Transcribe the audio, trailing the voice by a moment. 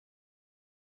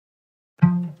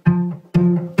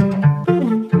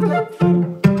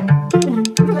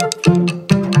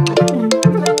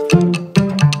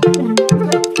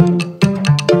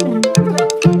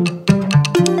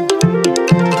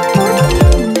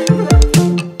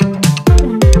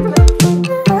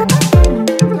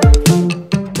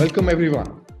Welcome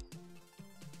everyone.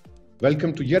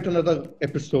 Welcome to yet another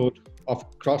episode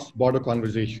of Cross-Border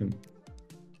Conversation,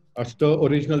 a STIR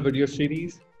original video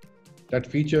series that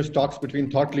features talks between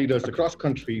thought leaders across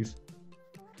countries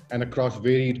and across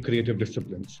varied creative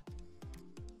disciplines.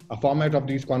 A format of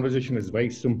these conversations is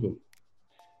very simple.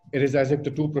 It is as if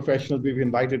the two professionals we've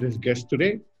invited as guests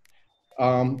today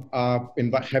have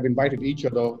invited each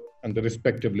other in the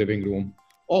respective living room,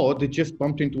 or they just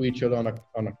bumped into each other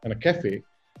on a cafe,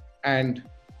 and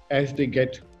as they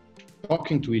get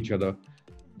talking to each other,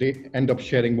 they end up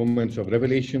sharing moments of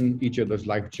revelation, each other's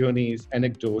life journeys,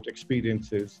 anecdote,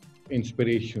 experiences,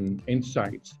 inspiration,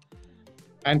 insights,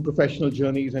 and professional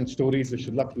journeys and stories they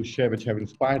should love to share which have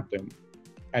inspired them.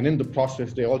 And in the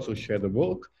process, they also share the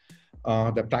work,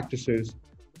 their practices,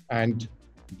 and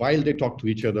while they talk to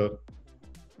each other,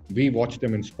 we watch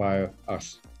them inspire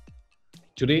us.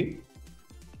 Today,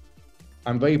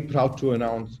 I'm very proud to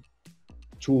announce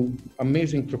two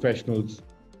amazing professionals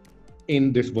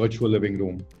in this virtual living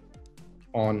room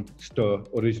on STIR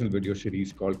original video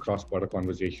series called Cross-Border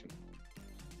Conversation.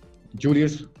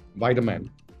 Julius Wiedemann.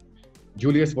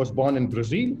 Julius was born in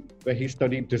Brazil, where he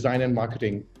studied design and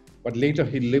marketing, but later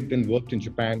he lived and worked in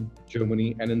Japan,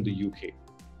 Germany, and in the UK.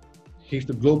 He's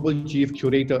the global chief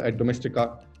curator at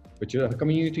Domestika, which is a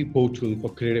community portal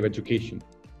for creative education.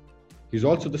 He's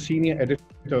also the senior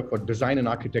editor for design and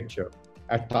architecture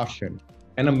at Taschen,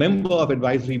 and a member of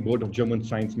advisory board of German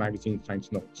science magazine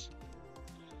Science Notes.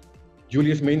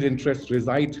 Julius' main interests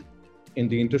reside in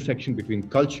the intersection between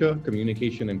culture,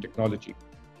 communication, and technology.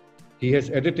 He has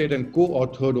edited and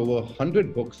co-authored over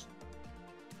 100 books,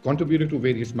 contributed to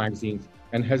various magazines,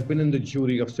 and has been in the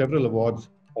jury of several awards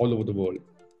all over the world.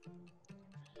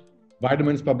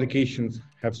 Wiedemann's publications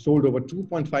have sold over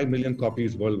 2.5 million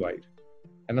copies worldwide,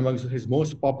 and amongst his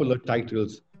most popular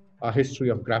titles are History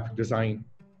of Graphic Design,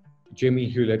 Jamie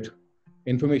Hewlett,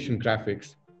 Information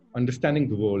Graphics, Understanding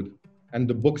the World, and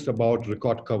the books about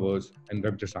record covers and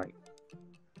web design.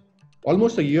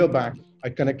 Almost a year back, I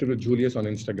connected with Julius on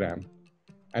Instagram,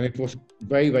 and it was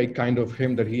very, very kind of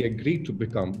him that he agreed to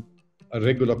become a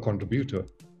regular contributor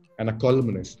and a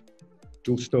columnist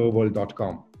to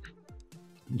stirworld.com.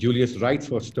 Julius writes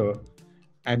for STIR,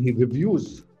 and he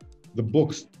reviews the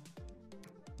books,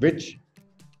 which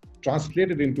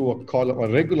translated into a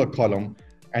regular column,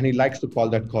 and he likes to call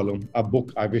that column a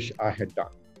book I wish I had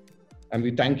done. And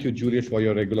we thank you, Julius, for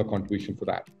your regular contribution for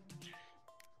that.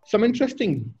 Some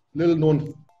interesting little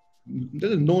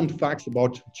known facts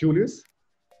about Julius.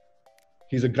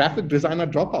 He's a graphic designer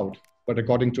dropout, but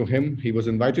according to him, he was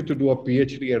invited to do a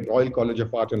PhD at Royal College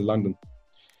of Art in London.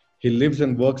 He lives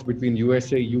and works between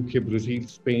USA, UK, Brazil,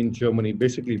 Spain, Germany,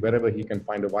 basically wherever he can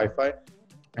find a Wi-Fi,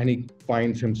 and he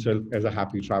finds himself as a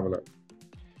happy traveler.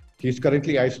 He's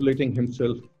currently isolating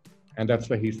himself, and that's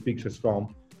where he speaks us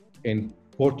from, in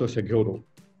Porto Seguro,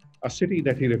 a city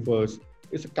that he refers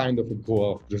is a kind of a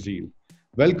Goa of Brazil.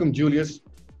 Welcome, Julius.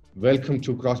 Welcome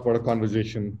to Cross-Border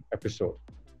Conversation episode.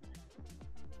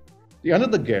 The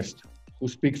another guest who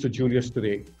speaks to Julius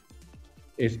today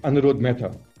is Aniruddh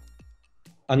Mehta.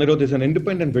 Aniruddh is an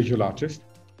independent visual artist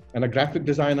and a graphic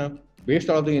designer based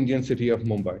out of the Indian city of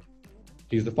Mumbai.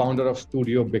 He's the founder of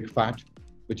Studio Big Fat,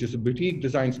 which is a boutique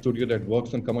design studio that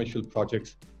works on commercial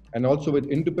projects and also with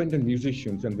independent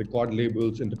musicians and record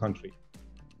labels in the country.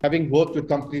 Having worked with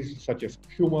companies such as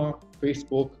Puma,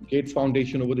 Facebook, Gates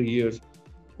Foundation over the years,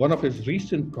 one of his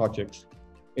recent projects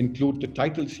include the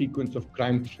title sequence of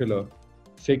crime thriller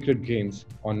Sacred Games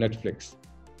on Netflix.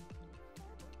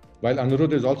 While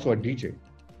Aniruddh is also a DJ,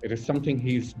 it is something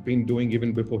he's been doing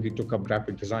even before he took up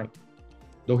graphic design.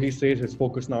 Though he says his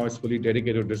focus now is fully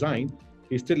dedicated to design,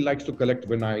 he still likes to collect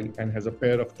vinyl and has a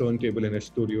pair of turntable in his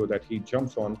studio that he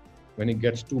jumps on when he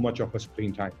gets too much of a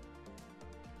screen time.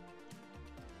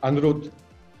 Aniruddh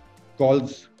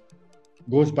goes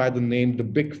by the name The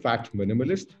Big Fat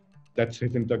Minimalist. That's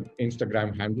his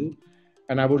Instagram handle.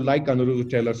 And I would like Aniruddh to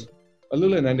tell us a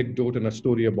little anecdote and a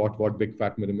story about what Big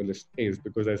Fat Minimalist is,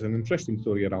 because there's an interesting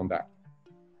story around that.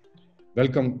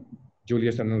 Welcome,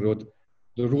 Julius and Aniruddh.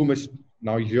 The room is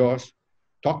now yours.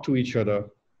 Talk to each other,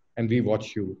 and we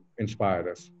watch you inspire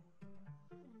us.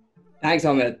 Thanks,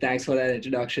 Amit. Thanks for that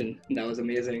introduction. That was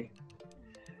amazing.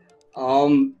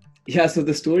 So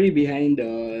the story behind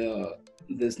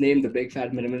this name, The Big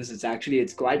Fat Minimalist,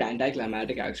 it's quite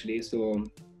anticlimactic actually. So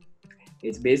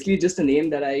it's basically just a name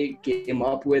that I came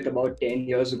up with about 10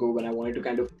 years ago when I wanted to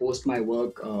kind of post my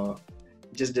work,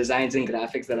 just designs and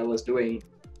graphics that I was doing.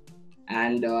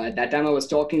 And at that time I was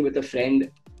talking with a friend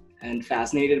and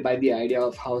fascinated by the idea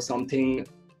of how something,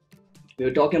 we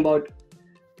were talking about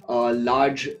a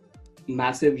large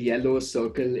massive yellow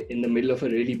circle in the middle of a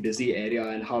really busy area,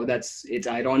 and how it's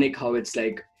ironic how it's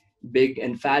like big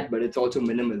and fat, but it's also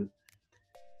minimal.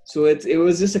 So it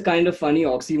was just a kind of funny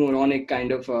oxymoronic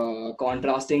kind of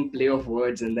contrasting play of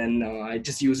words, and then I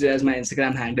just use it as my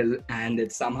Instagram handle, and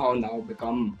it's somehow now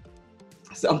become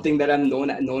something that I'm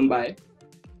known by.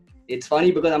 It's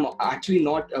funny because I'm actually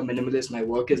not a minimalist. My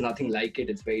work is nothing like it.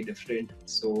 It's very different.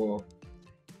 So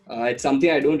it's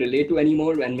something I don't relate to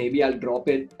anymore, and maybe I'll drop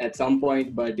it at some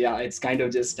point. But yeah, it's kind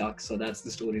of just stuck. So that's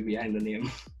the story behind the name.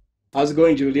 How's it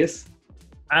going, Julius?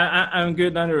 I'm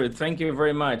good, Aniruddh. Thank you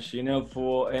very much.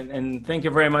 And thank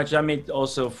you very much, Amit,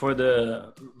 also for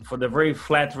the very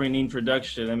flattering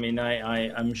introduction. I mean,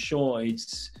 I'm sure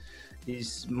it's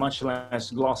much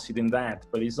less glossy than that,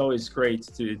 but it's always great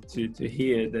to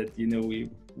hear that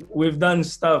we've done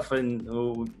stuff, and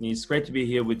it's great to be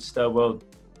here with stuff. Well,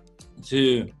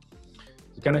 to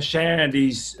kind of share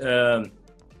these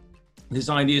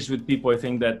ideas with people. I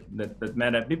think that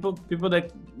matter. People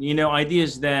that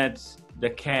ideas that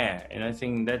care, and I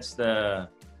think that's the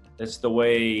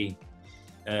way.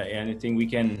 And I think we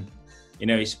can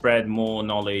spread more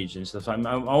knowledge and stuff. I'm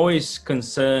always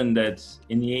concerned that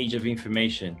in the age of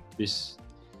information, there's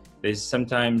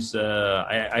sometimes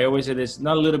I always say there's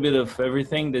not a little bit of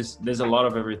everything. There's a lot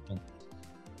of everything.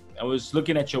 I was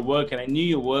looking at your work, and I knew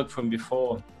your work from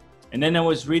before, and then I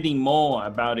was reading more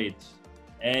about it,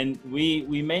 and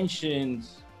we mentioned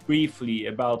briefly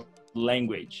about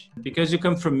language, because you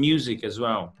come from music as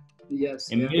well. Yes.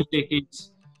 And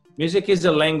music is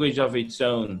a language of its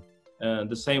own.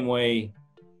 The same way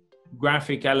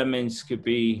graphic elements could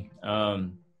be,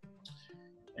 and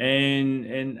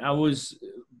I was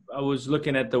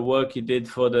looking at the work you did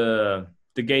for the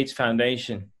Gates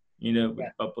Foundation, with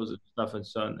purpose and stuff and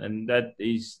so on, and that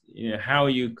is how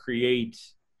you create.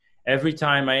 Every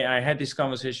time I had this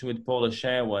conversation with Paula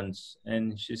Scher once,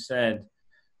 and she said,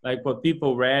 like, what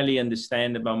people rarely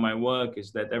understand about my work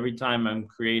is that every time I'm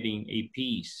creating a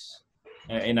piece,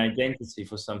 an identity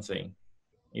for something,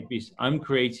 a piece, I'm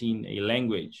creating a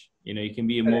language. It can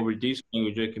be a more reduced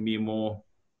language, or it can be a more,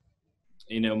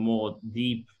 more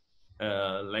deep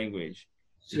language.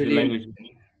 Language.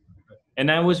 And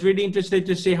I was really interested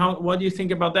to see what do you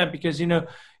think about that, because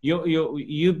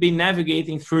you've been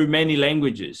navigating through many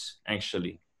languages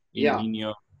actually.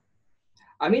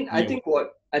 I mean, I think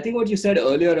what you said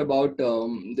earlier about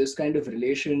this kind of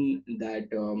relation that,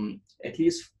 at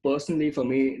least personally for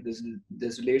me,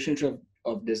 this relationship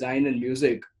of design and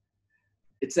music,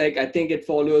 it's like, I think it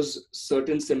follows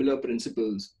certain similar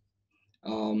principles.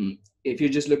 If you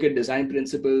just look at design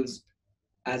principles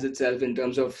as itself in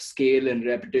terms of scale and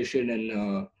repetition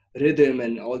and rhythm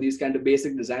and all these kind of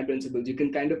basic design principles, you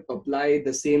can kind of apply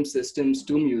the same systems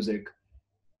to music,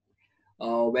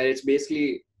 where it's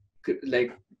basically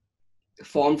like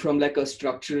formed from like a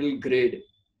structural grid.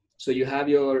 So you have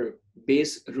your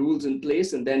base rules in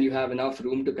place, and then you have enough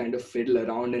room to kind of fiddle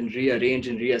around and rearrange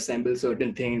and reassemble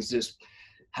certain things, just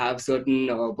have certain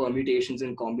permutations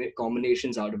and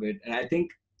combinations out of it. And I think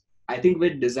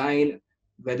with design,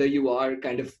 whether you are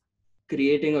kind of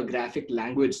creating a graphic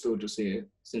language, so to say,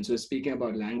 since we're speaking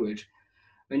about language,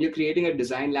 when you're creating a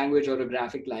design language or a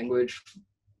graphic language,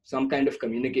 some kind of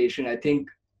communication, I think,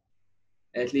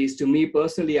 at least to me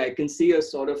personally, I can see a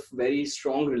sort of very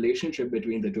strong relationship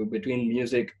between the two, between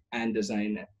music and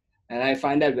design. And I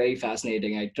find that very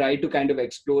fascinating. I try to kind of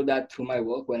explore that through my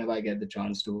work whenever I get the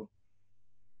chance to.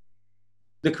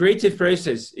 The creative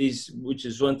process which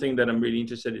is one thing that I'm really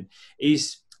interested in,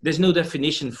 is there's no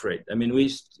definition for it. I mean, we're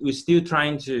still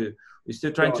trying to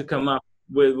come up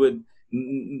with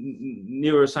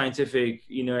neuroscientific,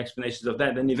 explanations of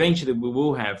that, and eventually we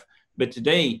will have. But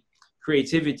today,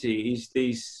 creativity is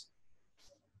this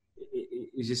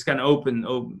kind of open,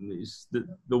 is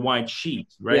the white sheet,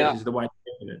 right? Yeah. Is the white.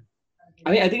 I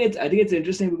mean, I think it's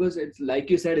interesting because it's like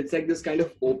you said, it's like this kind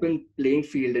of open playing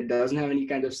field. It doesn't have any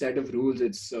kind of set of rules.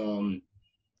 It's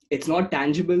not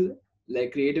tangible.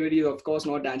 Like creativity is of course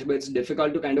not tangible. It's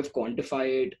difficult to kind of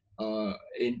quantify it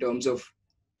in terms of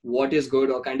what is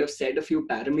good, or kind of set a few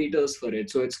parameters for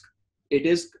it. So it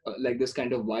is like this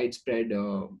kind of widespread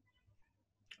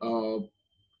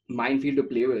minefield to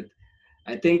play with.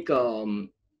 I think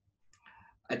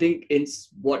it's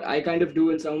what I kind of do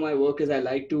in some of my work is I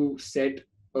like to set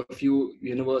a few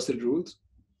universal rules.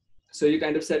 So you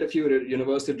kind of set a few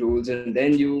universal rules, and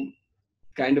then you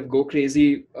kind of go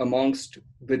crazy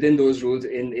within those rules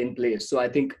in place. So I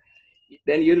think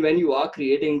then when you are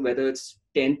creating, whether it's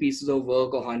 10 pieces of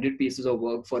work or 100 pieces of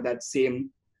work for that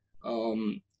same,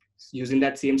 using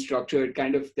that same structure, it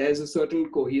kind of, there's a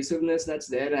certain cohesiveness that's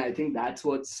there. And I think that's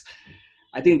what's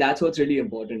really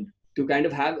important. to kind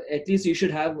of have, at least you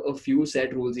should have a few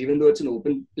set rules, even though it's an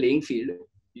open playing field.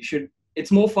 You should,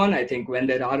 it's more fun, I think, when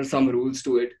there are some rules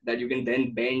to it that you can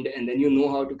then bend, and then you know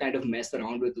how to kind of mess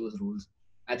around with those rules.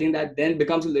 I think that then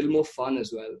becomes a little more fun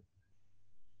as well.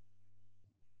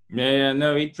 Yeah,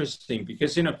 no, interesting,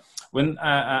 because when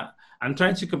I'm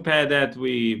trying to compare that,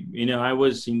 I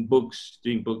was in books,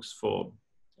 doing books for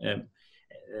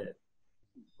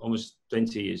almost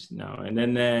 20 years now, and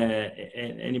then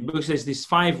and in books there's these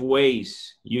 5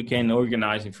 ways you can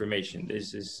organize information.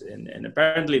 This is and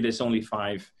apparently there's only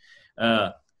 5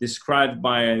 described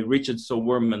by Richard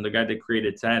Stallworman, the guy that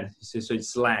created TED. He says, so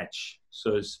it's latch.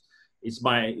 So it's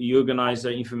by, you organize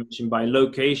the information by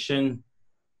location,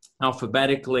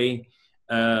 alphabetically,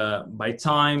 by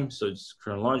time, so it's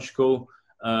chronological,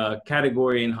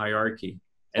 category, and hierarchy.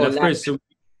 And of course,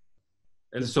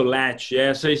 so latch,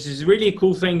 yeah. So it's this really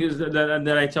cool thing is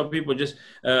that I tell people, just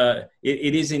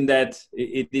it is in that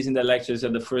lecture. So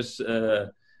the first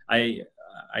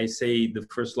I say the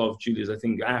first law of Julius, I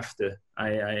think, after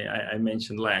I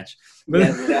mentioned latch.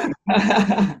 But,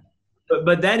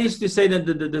 but that is to say that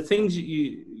the things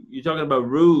you're talking about,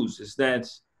 rules, is that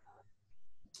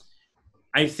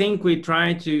I think we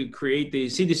try to create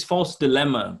this false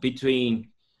dilemma between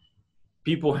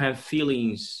people have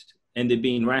feelings and they're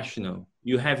being rational.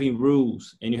 You having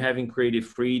rules and you having creative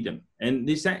freedom, and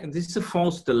this is a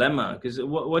false dilemma, because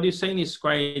what you're saying is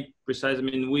quite precise. I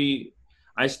mean,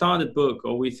 I start a book,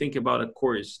 or we think about a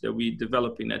course that we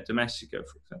developing at Domestica,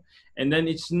 for example, and then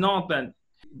it's not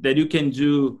that you can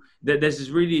do that. There's this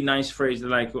really nice phrase,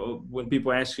 like when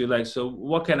people ask you, like, so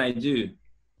what can I do,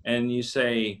 and you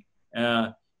say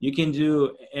you can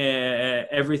do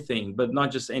everything, but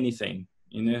not just anything,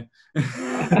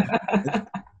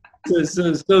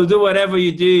 So do whatever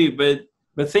you do,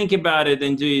 but think about it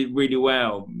and do it really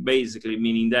well, basically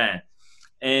meaning that.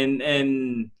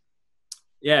 And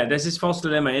yeah, there's this false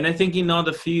dilemma. And I think in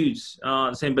other fields,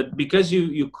 same, but because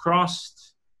you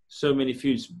crossed so many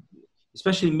fields,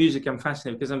 especially music, I'm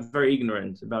fascinated because I'm very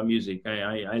ignorant about music.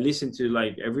 I listen to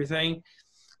like everything.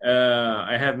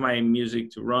 I have my music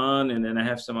to run, and then I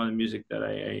have some other music that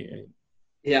I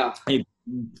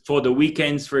for the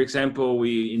weekends, for example,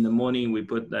 in the morning we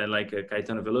put like a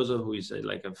Caetano Veloso, who is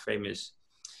like a famous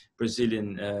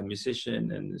Brazilian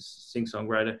musician and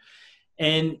sing-songwriter.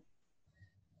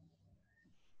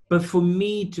 But for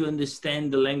me to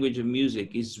understand the language of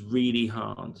music is really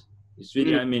hard. It's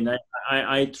really, I mean,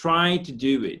 I try to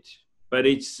do it, but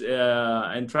it's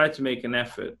and try to make an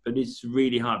effort, but it's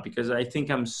really hard because I think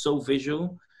I'm so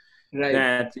visual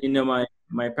that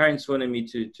my parents wanted me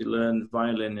to learn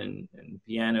violin and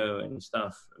piano and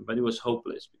stuff, but it was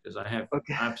hopeless because I have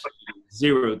absolutely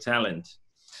zero talent.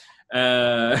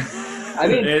 I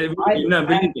mean,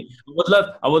 believe me,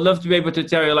 I would love to be able to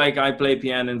tell you like I play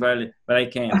piano and violin, but I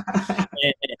can't.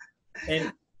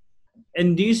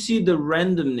 and do you see the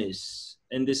randomness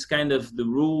and this kind of the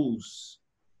rules?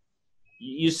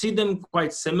 You see them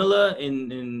quite similar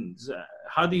in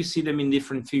how do you see them in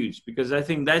different fields? Because I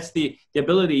think that's the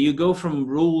ability. You go from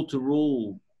rule to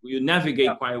rule. You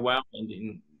navigate quite well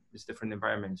in these different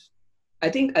environments. I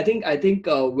think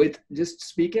with just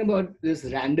speaking about this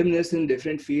randomness in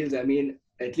different fields, I mean,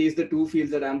 at least the 2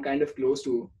 fields that I'm kind of close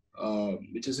to,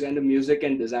 which is kind of music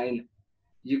and design,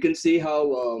 you can see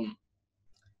how,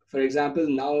 for example,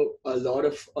 now a lot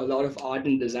of art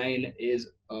and design is,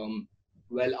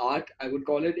 art, I would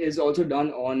call it, is also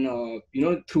done on,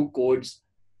 through codes,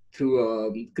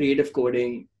 through creative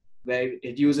coding, where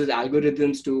it uses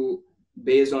algorithms to,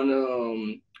 based on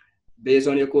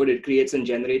your code, it creates and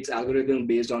generates algorithm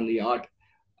based on the art,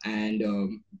 and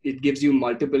it gives you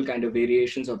multiple kind of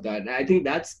variations of that. And I think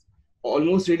that's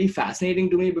almost really fascinating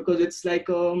to me, because it's like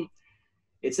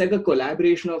a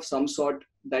collaboration of some sort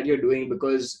that you're doing,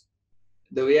 because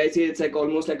the way I see it, it's like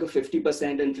almost like a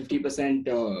 50% and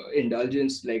 50%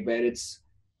 indulgence, like where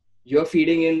you're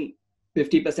feeding in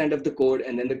 50% of the code,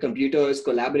 and then the computer is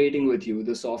collaborating with you,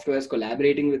 the software is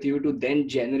collaborating with you to then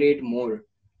generate more.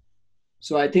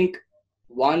 So I think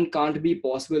one can't be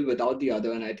possible without the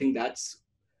other, and I think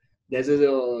there's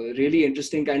a really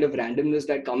interesting kind of randomness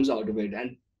that comes out of it,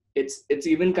 and it's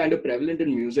even kind of prevalent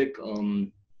in music,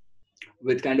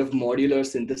 with kind of modular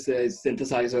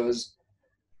synthesizers,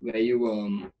 where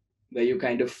you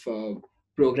kind of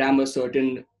program a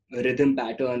certain rhythm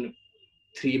pattern,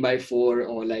 3x4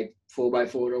 or like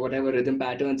 4x4 or whatever rhythm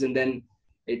patterns, and then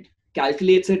it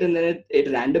calculates it, and then it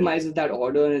randomizes that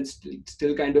order, and it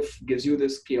still kind of gives you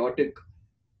this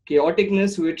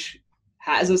chaoticness which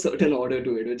has a certain order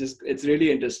to it, which is, it's really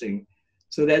interesting.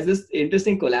 So there's this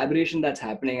interesting collaboration that's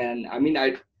happening, and I mean,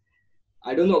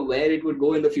 I don't know where it would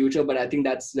go in the future, but I think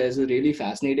there's a really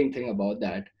fascinating thing about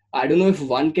that. I don't know if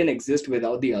one can exist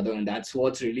without the other, and that's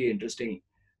what's really interesting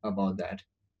about that.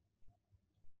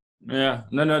 Yeah,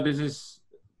 no,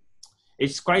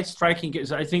 it's quite striking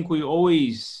because I think we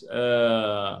always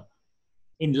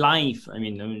in life. I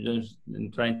mean, I'm just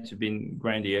trying to be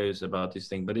grandiose about this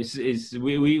thing, but it's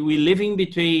we living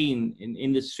between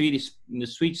in the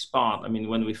sweet spot. I mean,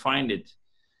 when we find it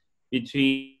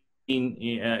between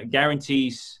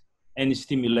guarantees and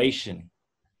stimulation.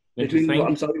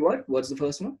 I'm sorry, what? What's the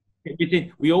first one?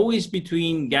 We always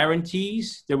between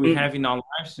guarantees that we have in our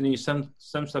lives, and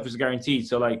some stuff is guaranteed.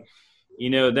 So like,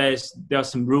 there are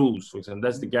some rules, for example,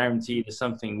 that's the guarantee that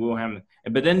something will happen.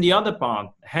 But then the other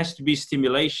part has to be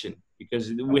stimulation,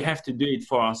 because we have to do it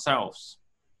for ourselves.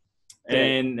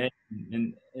 And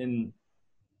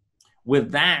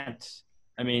with that,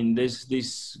 I mean, there's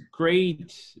this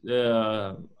great,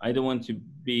 I don't want to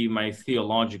be my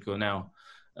theological now,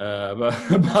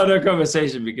 about our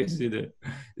conversation, because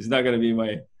it's not going to be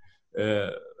my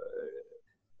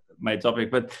my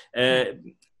topic, but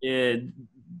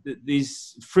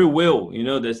this free will,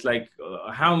 there's like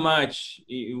how much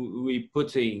we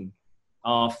putting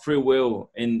our free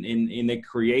will in the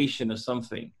creation of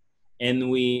something, and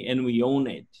we own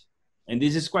it. And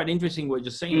this is quite interesting what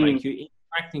you're saying, like you're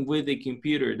interacting with a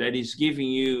computer that is giving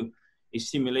you a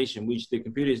stimulation which the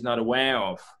computer is not aware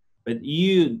of, but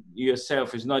you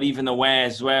yourself is not even aware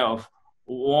as well of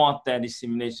what that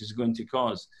stimulation is going to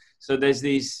cause. So there's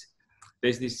this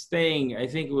thing, I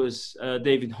think it was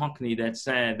David Hockney that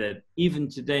said that even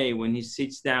today when he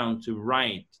sits down to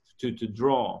write, to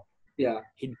draw,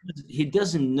 he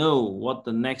doesn't know what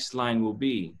the next line will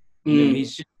be.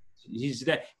 He's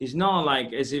not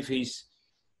like as if he's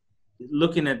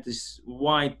looking at this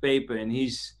white paper and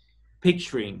he's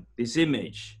picturing this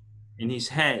image in his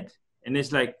head, and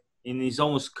it's like, and he's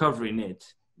almost covering it.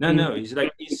 No, he's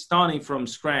like, he's starting from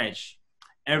scratch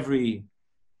every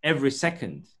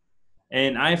second.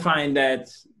 And I find that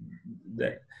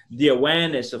the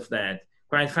awareness of that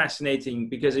quite fascinating,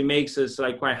 because it makes us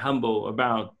like quite humble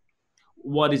about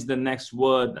what is the next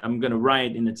word I'm going to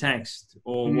write in the text,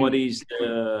 or what is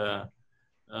the,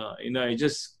 I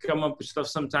just come up with stuff.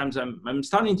 Sometimes I'm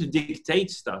starting to dictate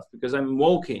stuff because I'm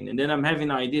walking, and then I'm having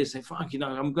ideas. Say, fuck,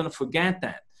 I'm going to forget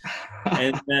that.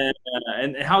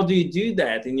 And how do you do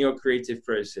that in your creative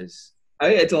process?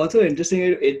 It's also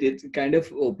interesting. It kind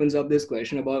of opens up this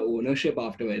question about ownership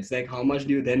afterwards. Like, how much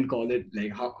do you then call it?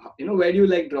 Like, how where do you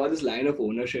like draw this line of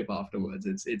ownership afterwards?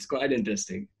 It's quite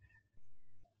interesting.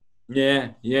 Yeah,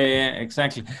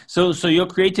 exactly. So your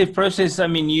creative process, I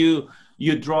mean, you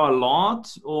draw a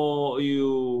lot, or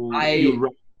you write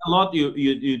a lot,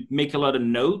 you make a lot of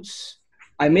notes?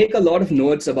 I make a lot of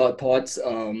notes about thoughts.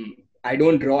 I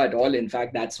don't draw at all. In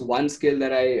fact, that's one skill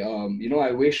that I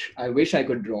wish I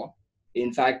could draw.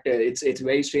 In fact, it's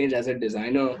very strange as a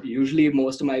designer. Usually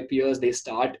most of my peers, they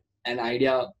start an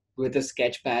idea with a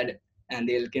sketch pad and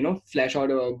they'll, flesh out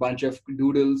a bunch of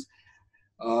doodles.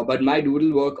 But my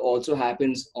doodle work also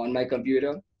happens on my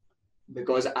computer,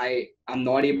 because I'm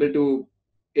not able to,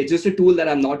 it's just a tool that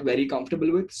I'm not very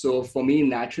comfortable with. So for me,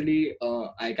 naturally,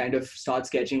 I kind of start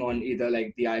sketching on either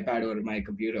like the iPad or my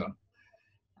computer.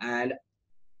 And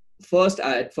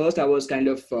at first I was kind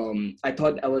of, I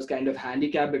thought I was kind of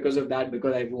handicapped because of that,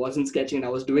 because I wasn't sketching. I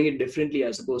was doing it differently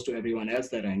as opposed to everyone else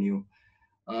that I knew.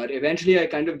 Eventually, I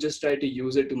kind of just tried to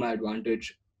use it to my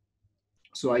advantage.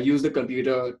 So I use the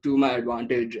computer to my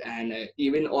advantage, and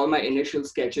even all my initial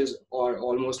sketches are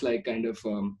almost like kind of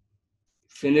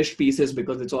finished pieces,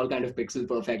 because it's all kind of pixel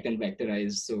perfect and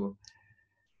vectorized. So,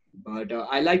 but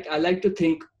I like to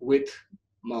think with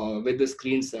the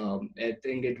screens. I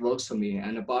think it works for me.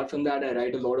 And apart from that, I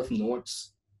write a lot of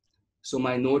notes. So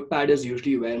my notepad is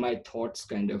usually where my thoughts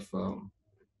kind of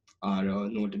are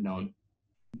noted down.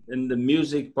 And the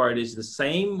music part is the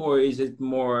same, or is it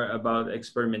more about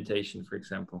experimentation, for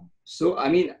example? So, I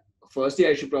mean, firstly,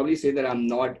 I should probably say that I'm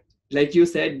not, like you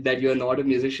said, that you're not a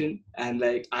musician. And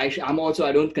like, I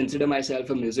don't consider myself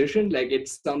a musician. Like,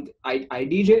 it's I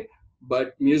DJ,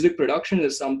 but music production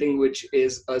is something which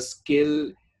is a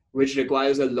skill which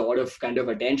requires a lot of kind of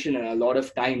attention and a lot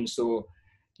of time. So,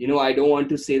 I don't want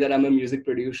to say that I'm a music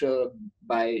producer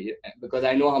because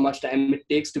I know how much time it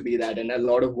takes to be that, and a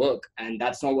lot of work, and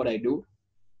that's not what I do.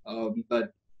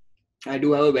 But I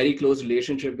do have a very close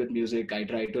relationship with music. I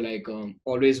try to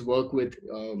always work with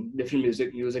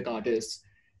different music artists,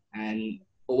 and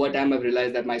over time I've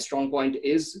realized that my strong point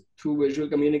is through visual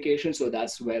communication. So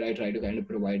that's where I try to kind of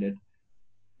provide it.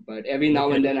 But every now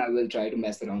and then I will try to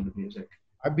mess around with music.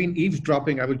 I've been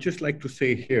eavesdropping. I would just like to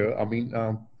say here, I mean,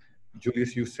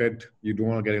 Julius, you said you don't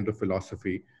want to get into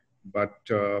philosophy, but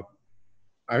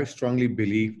I strongly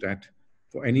believe that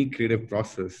for any creative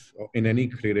process or in any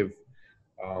creative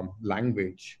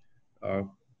language, uh,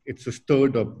 it's a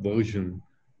stirred up version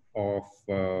of,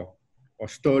 or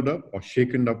stirred up or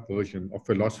shaken up version of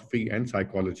philosophy and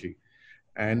psychology.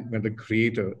 And when the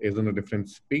creator is in a different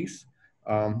space,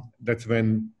 that's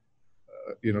when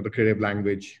the creative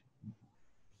language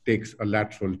takes a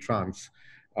lateral trance.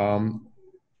 Um,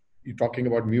 you're talking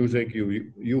about music.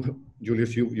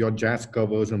 Julius, your jazz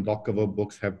covers and rock cover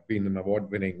books have been an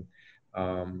award-winning,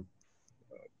 um,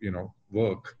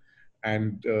 work.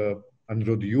 And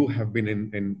Aniruddh, you have been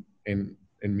in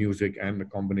music and a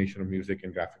combination of music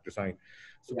and graphic design.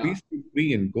 So Yeah. please feel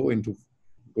free and go into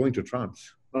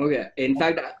trance. Okay. In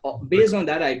fact, based on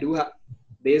that, I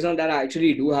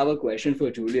actually do have a question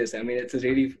for Julius. I mean, it's a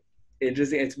really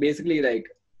interesting. It's basically like,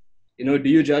 do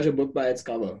you judge a book by its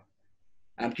cover?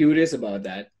 I'm curious about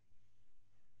that.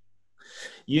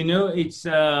 It's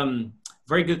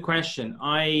very good question.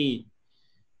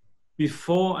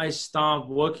 Before I start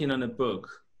working on a book,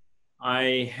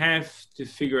 I have to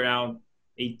figure out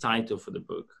a title for the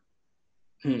book.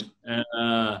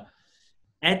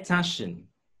 At Taschen,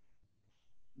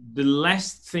 the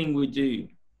last thing we do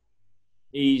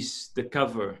is the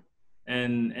cover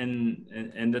and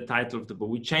the title of the book.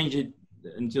 We change it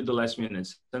until the last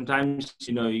minute. Sometimes,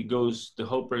 it goes the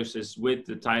whole process with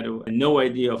the title and no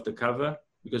idea of the cover,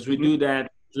 because we do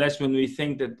that less when we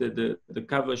think that the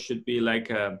cover should be like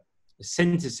a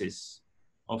synthesis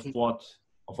of what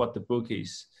the book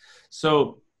is.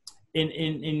 So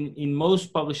in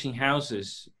most publishing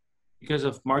houses, because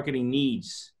of marketing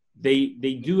needs, they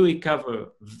do a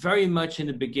cover very much in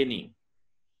the beginning,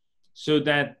 so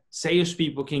that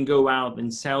salespeople can go out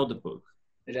and sell the book.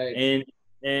 Right.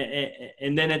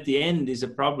 And then at the end is a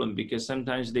problem, because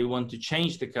sometimes they want to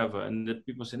change the cover, and the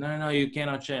people say, no, you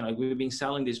cannot change. Like, we've been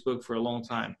selling this book for a long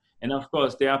time. And of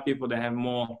course, there are people that have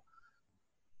more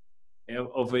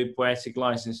of a poetic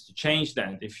license to change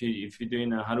that. If you're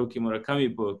doing a Haruki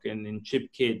Murakami book and then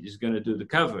Chip Kidd is going to do the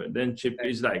cover, then Chip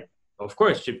is like, of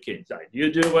course, Chip Kidd's like,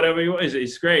 you do whatever you want.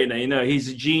 It's great. And, he's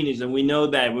a genius, and we know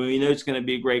that. We know it's going to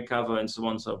be a great cover and so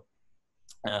on. So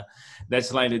that's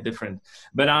slightly different.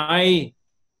 But I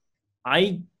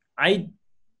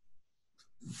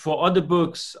for other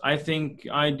books, I think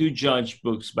I do judge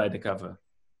books by the cover.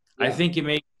 Yeah. I think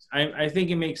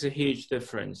it makes a huge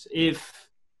difference.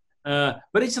 But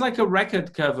it's like a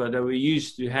record cover that we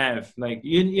used to have. Like,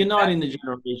 you're not in the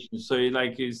generation, so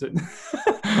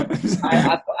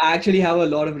I actually have a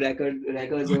lot of records.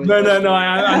 No.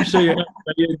 I'm sure you're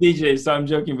a DJ, so I'm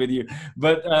joking with you.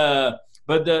 But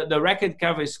the record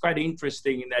cover is quite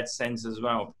interesting in that sense as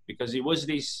well, because it was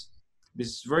this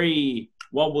very,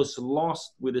 what was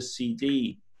lost with the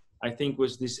CD, I think,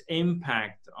 was this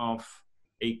impact of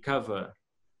a cover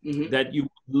that you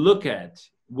look at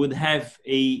would have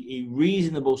a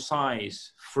reasonable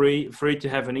size for it to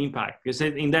have an impact, because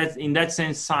in that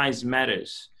sense, size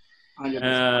matters.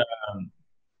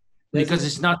 Because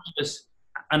it's not just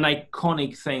an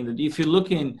iconic thing. That if you're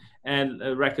looking at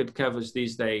record covers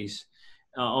these days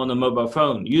on a mobile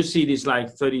phone, you see this like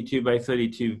 32 by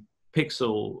 32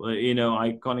 pixel,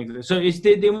 iconic. So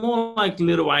they're more like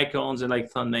little icons and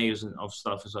like thumbnails and of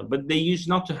stuff and so on. But they used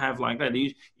not to have like that.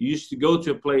 You used to go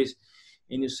to a place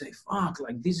and you say, fuck,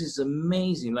 like, this is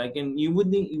amazing. Like, and you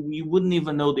wouldn't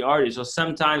even know the artist, or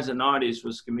sometimes an artist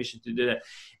was commissioned to do that.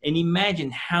 And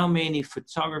imagine how many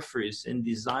photographers and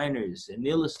designers and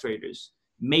illustrators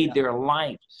made their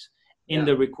lives in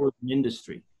the recording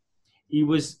industry.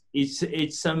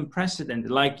 It's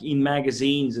unprecedented, like in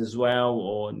magazines as well,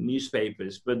 or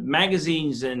newspapers. But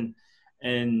magazines and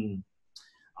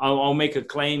I'll make a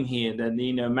claim here that,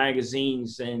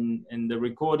 magazines and the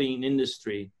recording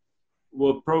industry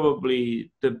were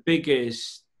probably the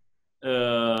biggest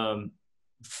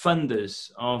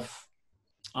funders of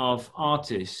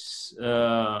artists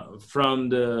from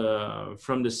the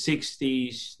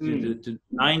 60s to the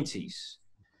 90s,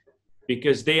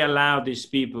 because they allowed these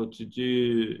people to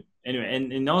do anyway.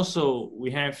 And also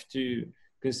we have to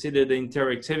consider the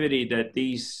interactivity that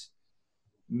these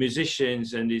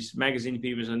musicians and these magazine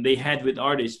people, and they had with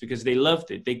artists, because they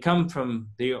loved it. They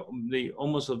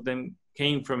almost of them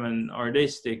came from an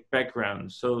artistic background,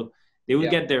 so they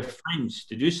would get their friends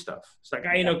to do stuff. It's like,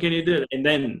 can you do it? And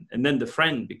then the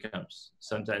friend becomes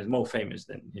sometimes more famous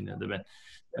than the band.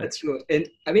 That's true. And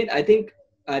I mean, I think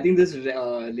this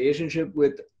relationship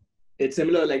with, it's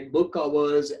similar, like book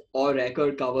covers or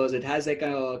record covers. It has like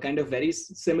a kind of very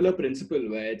similar principle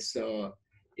where it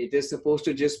is supposed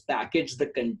to just package the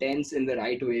contents in the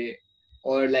right way,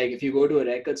 Or like if you go to a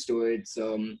record store, it's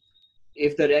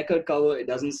if the record cover it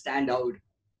doesn't stand out,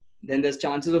 then there's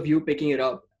chances of you picking it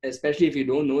up, especially if you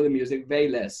don't know the music, very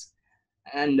less.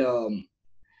 And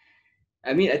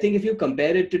I mean, I think if you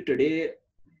compare it to today,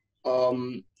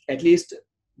 at least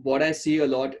what I see a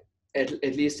lot,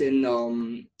 at least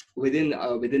in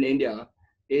within India,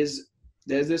 is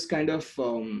there's this kind of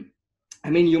I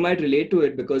mean, you might relate to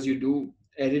it because you do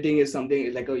editing is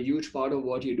something like a huge part of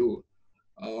what you do.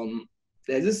 Um,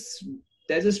 there's this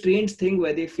there's a strange thing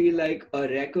where they feel like a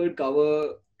record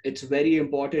cover. It's very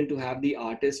important to have the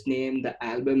artist name, the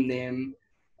album name,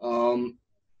 um,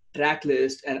 track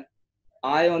list, and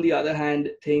I, on the other hand,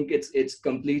 think it's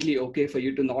completely okay for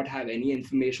you to not have any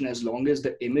information as long as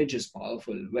the image is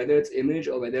powerful. Whether it's image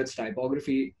or whether it's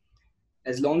typography,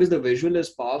 as long as the visual is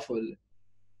powerful,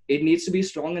 it needs to be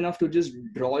strong enough to just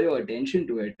draw your attention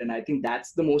to it. And I think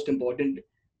that's the most important.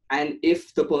 And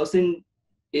if the person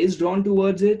is drawn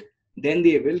towards it, then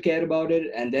they will care about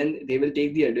it, and then they will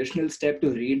take the additional step to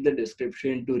read the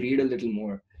description, to read a little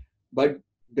more. But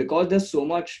because there's so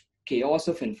much chaos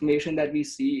of information that we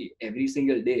see every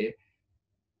single day,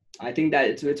 I think that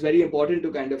it's very important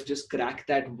to kind of just crack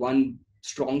that one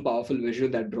strong, powerful visual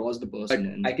that draws the person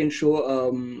in. I can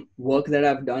show work that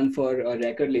I've done for a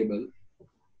record label,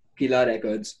 Kila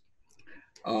Records.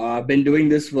 I've been doing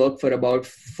this work for about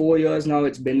 4 years now.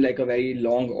 It's been like a very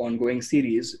long, ongoing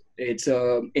series. It's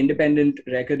a independent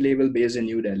record label based in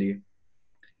New Delhi.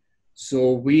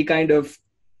 So we kind of,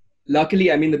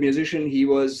 luckily, I mean, the musician, he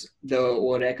was the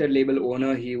record label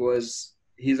owner.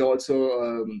 He's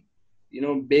also,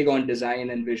 big on design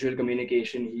and visual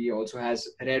communication. He also has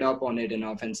read up on it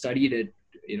enough and studied it,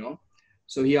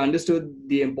 So he understood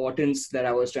the importance that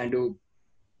I was trying to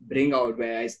bring out,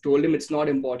 where I told him it's not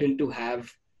important to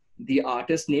have the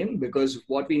artist name, because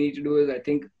what we need to do is, I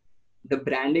think, the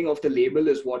branding of the label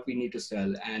is what we need to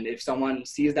sell. And if someone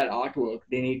sees that artwork,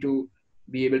 they need to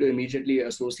be able to immediately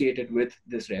associate it with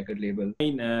this record label.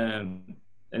 And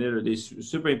it is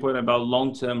super important about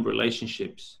long-term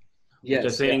relationships.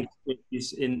 Yes, which I think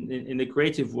is in the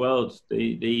creative world,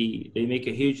 they make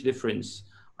a huge difference.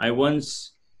 I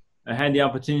had the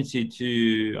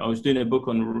opportunity I was doing a book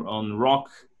on rock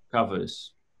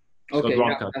covers. Okay,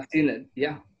 yeah, I've seen it.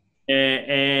 Yeah.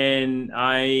 And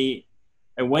I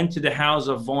went to the house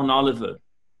of Von Oliver.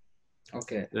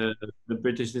 Okay. The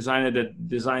British designer that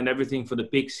designed everything for the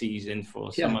Pixies and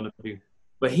for some other people.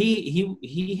 But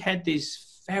he had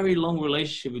this very long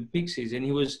relationship with Pixies, and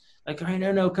he was like,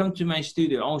 no, come to my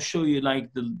studio. I'll show you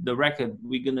like the record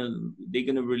they're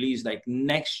gonna release like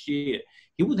next year.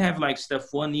 He would have like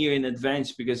stuff 1 year in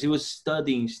advance because he was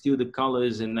studying still the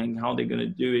colors and like how they're gonna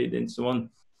do it and so on.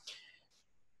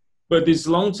 But this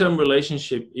long-term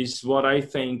relationship is what I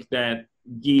think that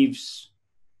gives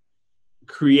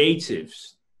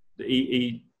creatives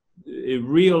a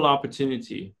real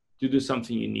opportunity to do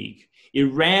something unique. It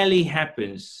rarely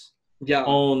happens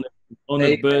on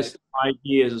a burst of 5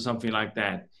 years or something like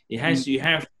that. It has you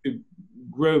have to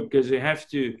grow, because you have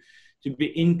to be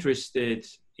interested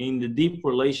in the deep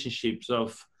relationships of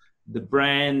the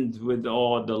brand with,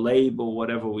 or the label,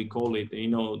 whatever we call it,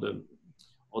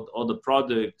 or the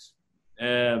product,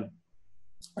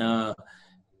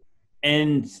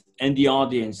 and the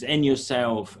audience and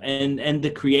yourself and the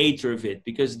creator of it,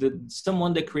 because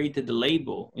someone that created the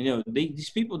label, these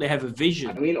people, they have a vision.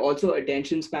 I mean, also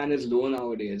attention span is low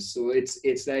nowadays, so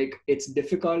it's like it's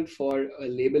difficult for a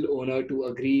label owner to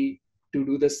agree to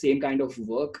do the same kind of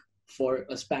work for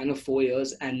a span of 4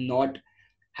 years and not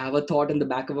have a thought in the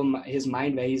back of his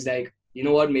mind where he's like, you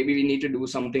know what, maybe we need to do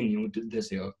something new this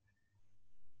year.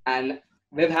 And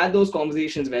we've had those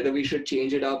conversations whether we should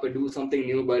change it up or do something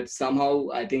new, but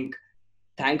somehow I think,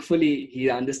 thankfully, he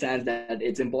understands that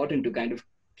it's important to kind of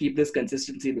keep this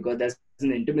consistency, because there's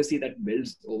an intimacy that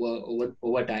builds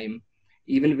over time,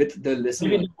 even with the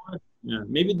listener.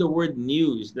 Maybe the word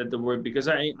new is that the word, because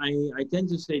I tend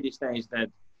to say these days that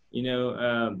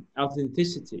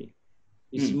authenticity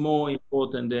is more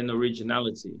important than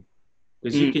originality,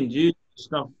 because you can do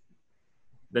stuff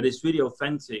that is really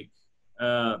authentic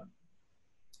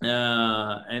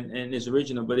and is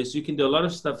original, but you can do a lot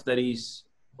of stuff that is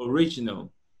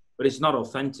original, but it's not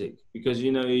authentic, because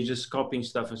you're just copying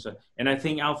stuff and stuff. And I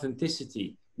think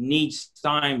authenticity needs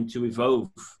time to evolve,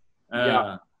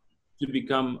 to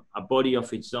become a body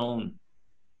of its own.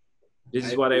 This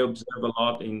is what I observe a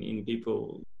lot in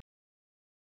people.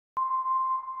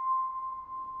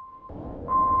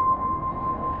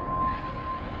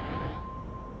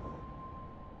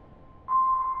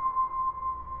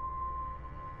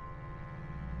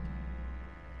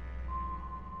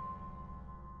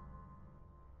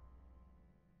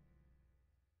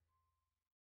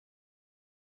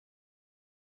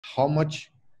 how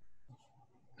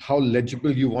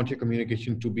legible you want your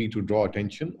communication to be to draw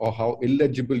attention, or how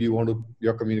illegible you want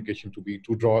your communication to be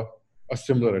to draw a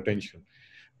similar attention.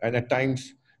 And at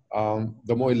times,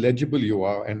 the more illegible you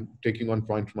are, and taking on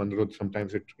point from Aniruddh,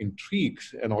 sometimes it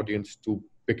intrigues an audience to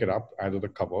pick it up, either the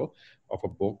cover of a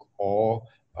book or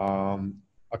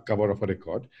a cover of a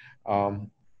record. Or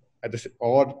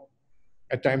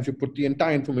at times you put the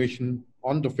entire information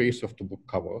on the face of the book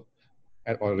cover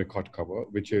or record cover,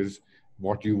 which is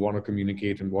what you want to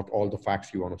communicate and what all the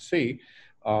facts you want to say.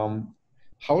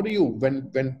 How do you,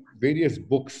 when various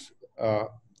books,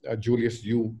 Julius,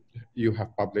 you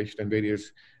have published, and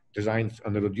various designs,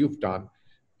 Aniruddh, you've done,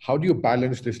 how do you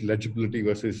balance this legibility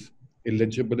versus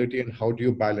illegibility, and how do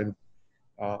you balance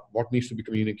what needs to be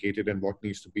communicated and what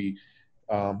needs to be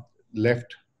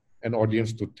left an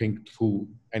audience to think through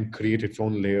and create its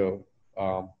own layer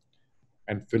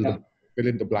and fill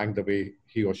in the blank the way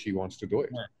he or she wants to do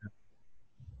it?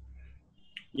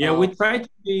 Yeah, we try to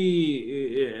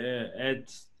be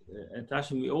at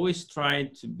Ashton, we always try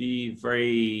to be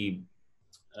very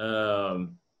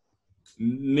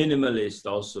minimalist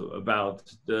also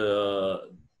about the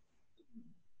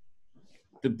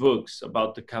books,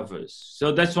 about the covers.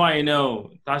 So that's why, you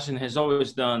know, Tashin has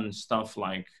always done stuff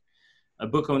like a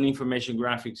book on information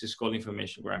graphics is called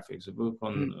information graphics. A book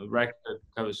on record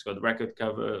covers is called record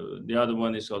cover. The other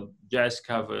one is called jazz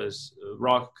covers,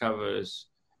 rock covers.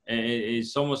 And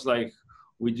it's almost like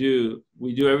we do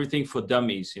everything for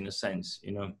dummies in a sense,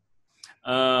 you know.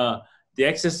 The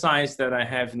exercise that I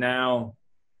have now,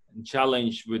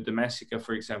 challenge with the Massacre,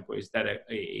 for example, is that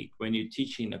when you're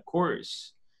teaching a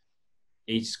course,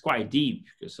 it's quite deep,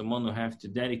 because someone will have to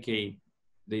dedicate,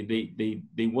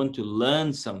 they want to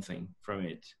learn something from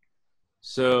it.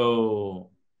 So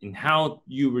in how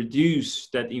you reduce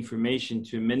that information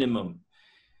to a minimum,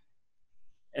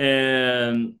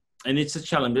 and it's a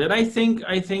challenge. But I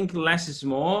think less is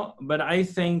more. But I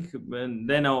think, and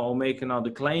then I'll make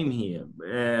another claim here.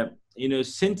 You know,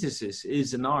 synthesis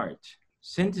is an art.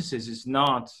 Synthesis is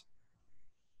not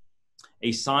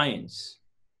a science.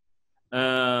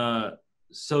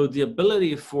 So the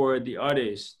ability for the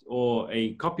artist or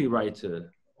a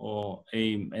copywriter or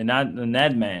an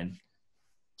ad man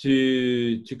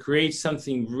to create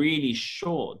something really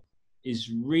short is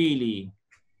really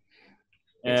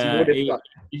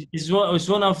it's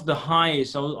one of the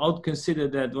highest. I would consider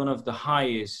that one of the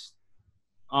highest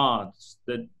arts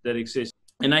that exists.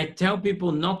 And I tell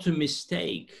people not to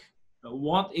mistake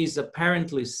what is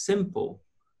apparently simple,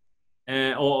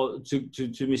 or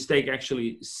to mistake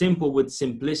actually simple with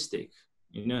simplistic,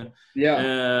 you know.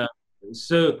 Yeah.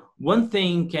 So one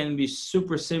thing can be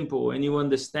super simple and you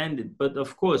understand it, but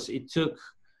of course it took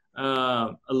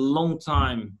a long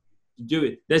time to do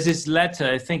it. There's this letter,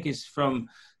 I think it's from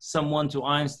someone to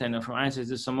Einstein, or from Einstein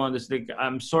to someone that's like,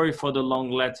 I'm sorry for the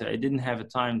long letter, I didn't have a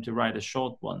time to write a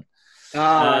short one.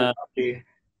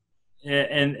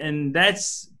 And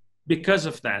that's because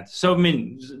of that. So I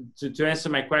mean, to answer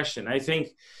my question, I think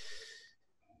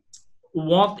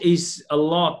what is a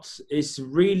lot is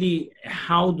really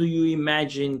how do you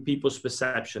imagine people's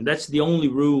perception. That's the only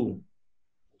rule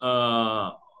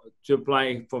to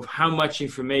apply for how much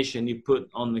information you put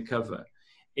on the cover.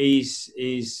 We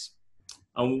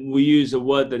use a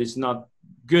word that is not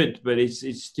good, but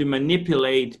it's to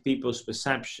manipulate people's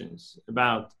perceptions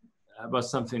about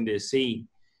something they see.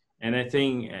 And I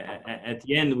think at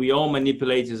the end, we all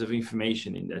manipulators of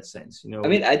information in that sense, you know. I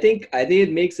mean, I think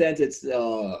it makes sense.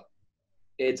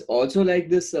 It's also like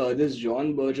this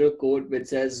John Berger quote which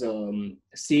says,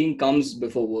 "Seeing comes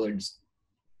before words."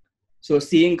 So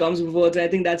seeing comes before words. I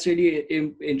think that's really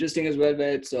interesting as well.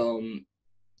 Where it's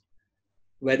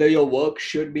whether your work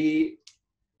should be.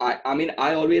 I mean,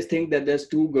 I always think that there's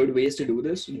two good ways to do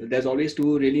this. There's always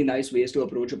two really nice ways to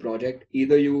approach a project.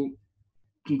 Either you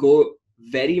go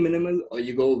very minimal or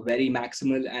you go very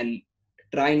maximal and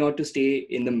try not to stay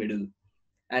in the middle.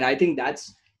 And I think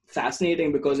that's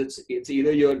fascinating because it's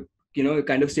either you're, you know,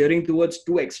 kind of steering towards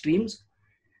two extremes,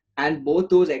 and both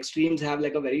those extremes have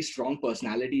like a very strong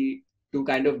personality to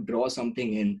kind of draw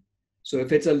something in. So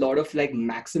if it's a lot of like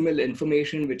maximal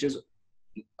information, which is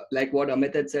like what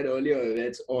Amit had said earlier,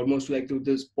 it's almost like to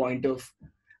this point of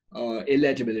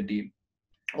illegibility,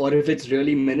 or if it's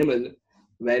really minimal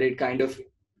where it kind of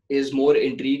is more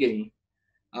intriguing.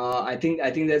 I think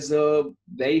there's a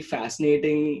very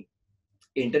fascinating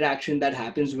interaction that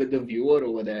happens with the viewer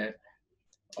over there,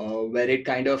 where it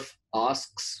kind of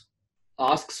asks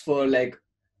for like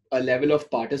a level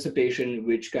of participation,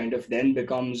 which kind of then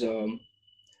becomes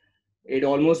it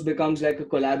almost becomes like a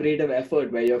collaborative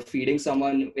effort where you're feeding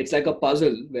someone. It's like a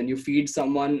puzzle. When you feed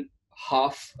someone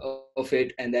half of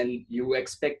it, and then you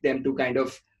expect them to kind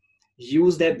of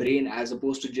use their brain as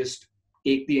opposed to just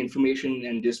take the information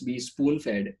and just be spoon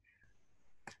fed.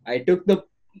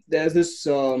 There's this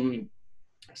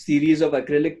series of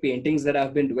acrylic paintings that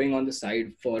I've been doing on the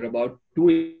side for about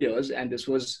 2 years. And this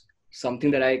was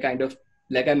something that I kind of,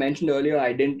 like I mentioned earlier,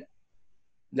 I didn't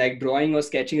like drawing or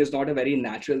sketching is not a very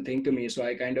natural thing to me. So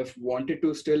I kind of wanted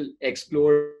to still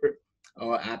explore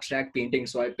abstract painting.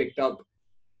 So I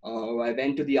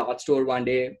went to the art store one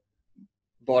day,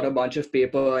 bought a bunch of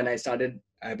paper, and I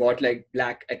bought like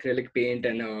black acrylic paint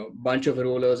and a bunch of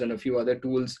rollers and a few other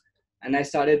tools. And I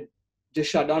started just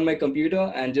shut down my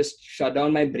computer and just shut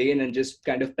down my brain and just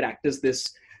kind of practice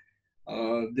this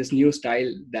new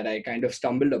style that I kind of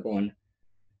stumbled upon.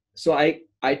 So I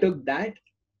took that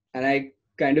and I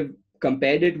kind of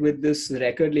compared it with this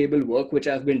record label work which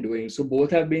I've been doing. So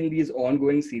both have been these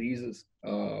ongoing series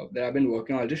that I've been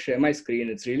working on. I'll just share my screen.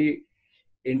 It's really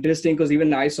interesting because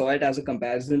even I saw it as a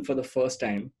comparison for the first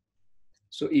time.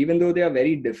 So even though they are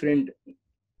very different,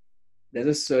 there's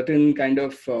a certain kind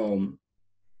of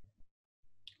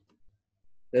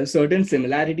there's a certain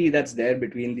similarity that's there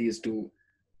between these two.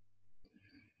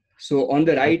 So on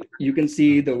the right, you can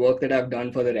see the work that I've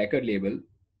done for the record label.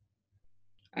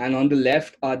 And on the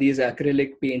left are these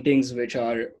acrylic paintings, which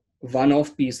are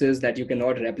one-off pieces that you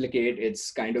cannot replicate.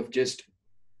 It's kind of just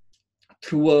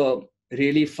through a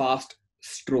really fast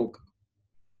stroke.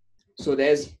 So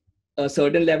there's a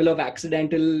certain level of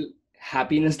accidental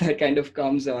happiness that kind of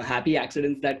comes, happy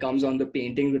accidents that comes on the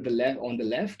painting with on the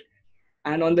left.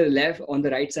 And on the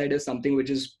right side is something which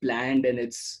is planned and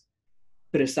it's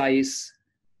precise.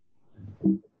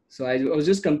 So I was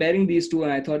just comparing these two,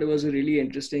 and I thought it was a really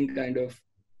interesting kind of,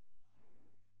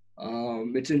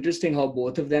 it's interesting how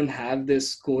both of them have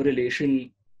this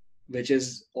correlation, which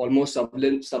is almost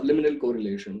subliminal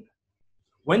correlation.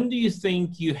 When do you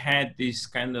think you had this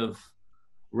kind of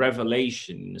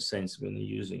revelation, in a sense, when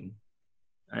you're using,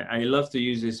 I love to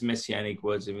use these messianic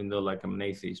words, even though like I'm an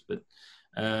atheist, but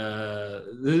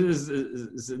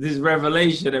this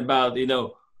revelation about,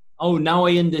 oh, now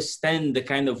I understand the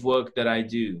kind of work that I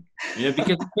do,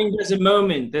 because I think there's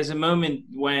a moment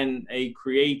when a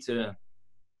creator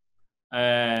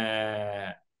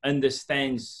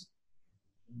understands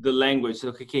the language.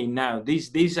 Like, okay, now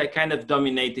these I kind of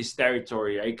dominate this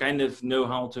territory. I kind of know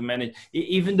how to manage,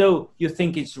 even though you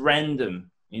think it's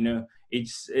random,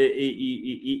 it's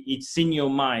in your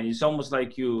mind. It's almost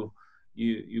like you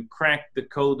crack the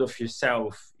code of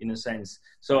yourself, in a sense.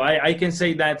 So I can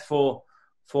say that for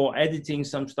editing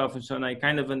some stuff and so on, I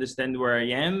kind of understand where I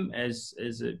am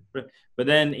but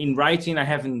then in writing, I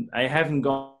haven't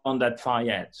gone that far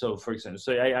yet. So for example,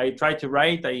 I try to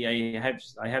write. I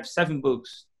have 7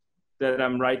 books that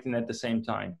I'm writing at the same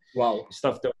time. Wow.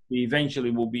 Stuff that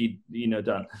eventually will be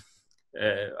done,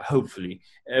 hopefully.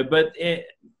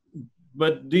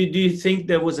 But do you think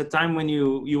there was a time when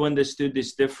you understood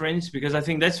this difference? Because I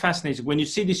think that's fascinating. When you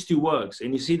see these two works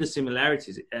and you see the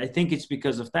similarities, I think it's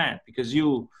because of that, because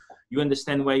you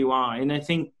understand where you are. And I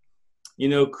think,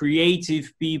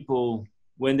 creative people,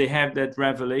 when they have that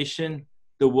revelation,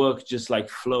 the work just like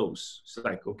flows. It's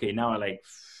like, okay, now I like,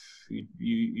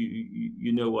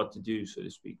 you know what to do, so to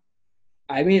speak.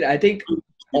 I mean, I think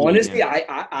honestly,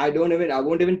 I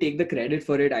won't even take the credit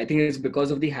for it. I think it's because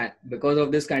of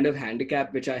this kind of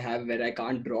handicap which I have, where I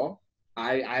can't draw.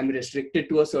 I'm restricted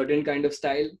to a certain kind of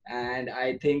style, and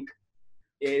I think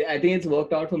it's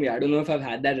worked out for me. I don't know if I've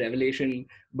had that revelation,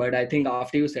 but I think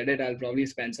after you said it, I'll probably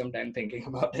spend some time thinking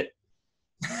about it.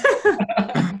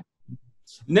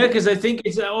 No, because I think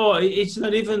it's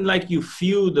not even like you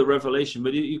feel the revelation,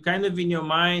 but you kind of in your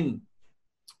mind.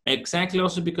 Exactly,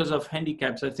 also because of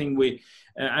handicaps. I think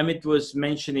Amit was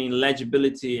mentioning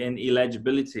legibility and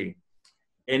illegibility,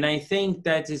 and I think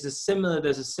that there's a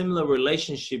similar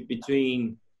relationship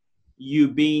between you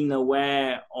being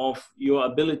aware of your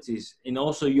abilities and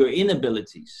also your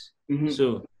inabilities. Mm-hmm.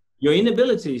 So your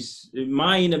inabilities,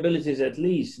 my inabilities at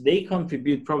least, they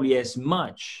contribute probably as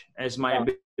much as my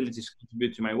abilities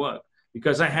contribute to my work,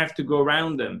 because I have to go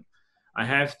around them. I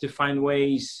have to find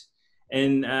ways.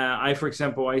 And for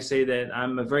example, I say that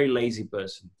I'm a very lazy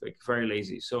person, like very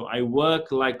lazy. So I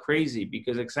work like crazy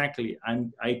because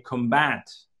I combat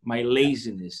my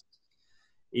laziness,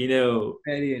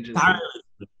 Very interesting.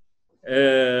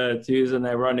 To use an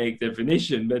ironic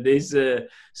definition, but it's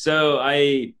so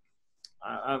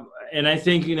and I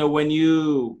think, when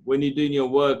you're doing your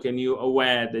work and you're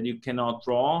aware that you cannot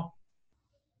draw,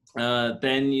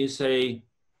 then you say,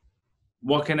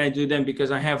 what can I do then? Because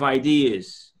I have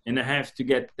ideas and I have to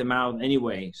get them out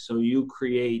anyway. So you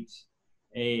create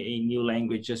a new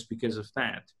language just because of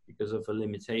that, because of a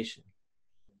limitation.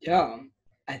 Yeah,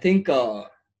 I think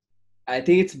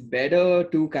it's better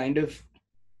to kind of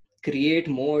create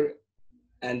more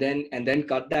and then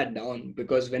cut that down,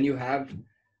 because when you have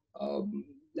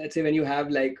let's say when you have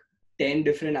like 10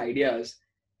 different ideas,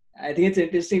 I think it's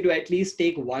interesting to at least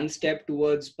take one step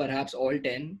towards perhaps all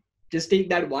 10. Just take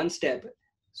that one step,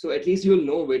 so at least you'll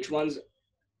know which ones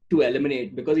to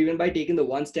eliminate, because even by taking the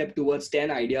one step towards 10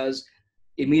 ideas,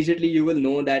 immediately you will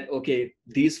know that okay,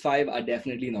 these 5 are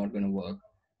definitely not going to work.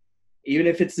 Even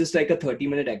if it's just like a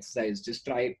 30-minute exercise, just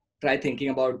try thinking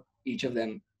about each of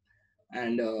them,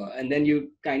 and then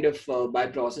you kind of by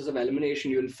process of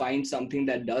elimination, you'll find something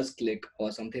that does click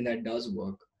or something that does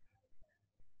work.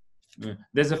 Yeah.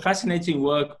 There's a fascinating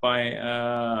work by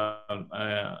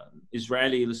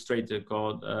Israeli illustrator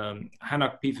called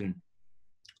Hanak Piven.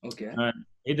 Okay.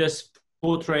 He does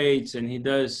portraits and he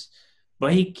does,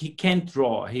 but he can't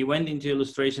draw. He went into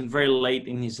illustration very late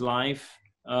in his life,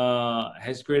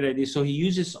 has great ideas. So he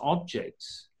uses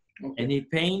objects. Okay. And he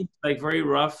paints like very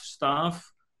rough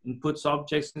stuff and puts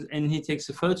objects, and he takes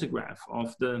a photograph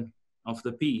of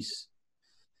the piece.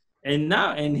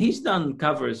 And he's done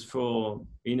covers for,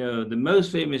 the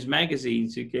most famous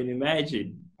magazines you can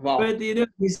imagine. Wow. But he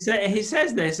says that, he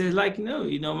says like,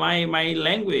 my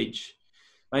language,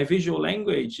 my visual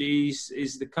language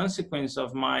is the consequence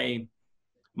of my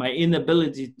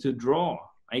inability to draw.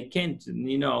 I can't,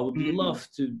 I would love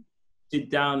to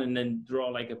sit down and then draw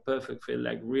like a perfect fit,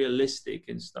 like realistic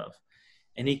and stuff,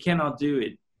 and he cannot do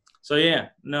it. So yeah,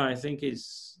 no, I think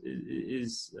is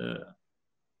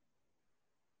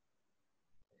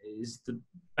the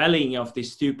belling of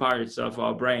these two parts of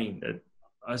our brain that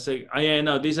I say, oh yeah,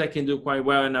 no, this I can do quite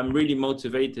well and I'm really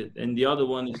motivated, and the other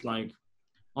one is like,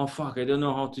 oh fuck, I don't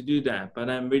know how to do that, but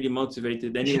I'm really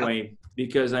motivated anyway,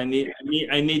 because I need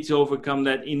to overcome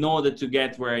that in order to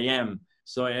get where I am.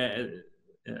 So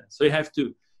so you have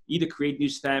to either create new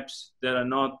steps that are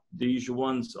not the usual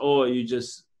ones, or you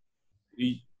just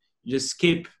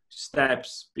skip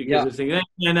steps because you think,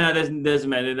 no, doesn't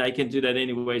matter, I can do that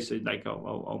anyway, so like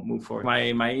I'll move forward.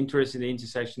 My interest in the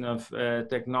intersection of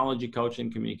technology, culture,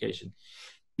 and communication,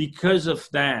 because of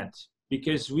that,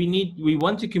 because we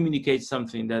want to communicate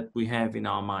something that we have in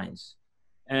our minds,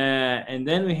 and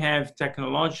then we have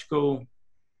technological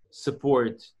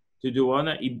support to do on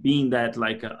it, being that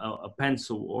like a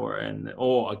pencil or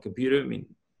a computer. I mean,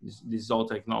 this is all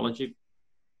technology.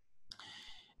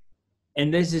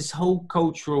 And there's this whole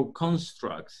cultural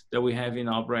construct that we have in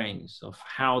our brains of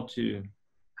how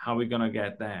we're gonna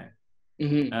get there.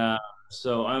 Mm-hmm.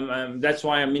 So that's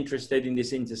why I'm interested in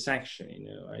this intersection.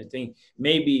 I think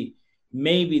maybe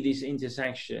this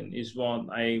intersection is what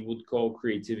I would call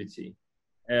creativity,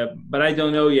 but I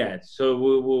don't know yet. So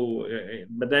we'll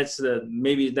but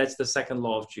maybe that's the second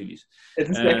law of Julius. It's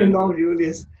the second law of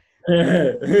Julius.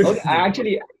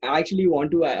 Okay, I actually want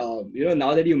to,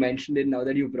 now that you mentioned it, now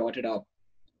that you brought it up,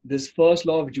 this first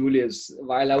law of Julius,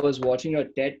 while I was watching a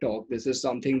TED talk, this is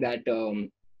something that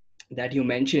that you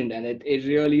mentioned, and it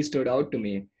really stood out to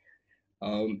me.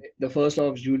 The first law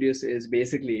of Julius is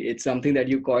basically, it's something that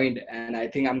you coined, and I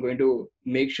think I'm going to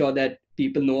make sure that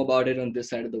people know about it on this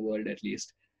side of the world at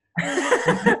least.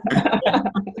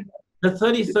 The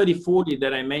 30-30-40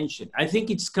 that I mentioned, I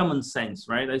think it's common sense,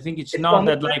 right? I think it's not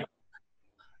that like,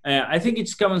 I think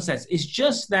it's common sense. It's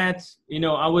just that,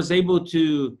 I was able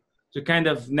to kind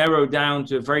of narrow down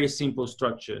to a very simple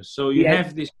structure. So you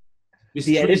have this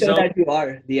the editor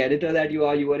that you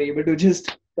are, you were able to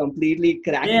just completely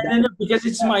crack that. No, because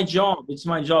it's my job. It's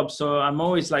my job. So I'm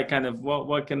always like kind of,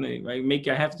 what can I make?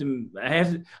 I have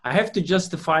to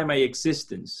justify my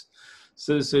existence,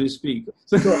 so to speak.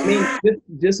 So I mean,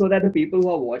 just so that the people who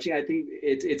are watching, I think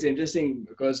it's interesting,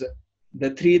 because the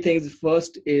three things.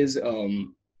 First is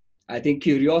I think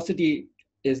curiosity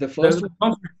is the first.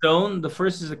 Comfort zone. The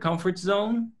first is a comfort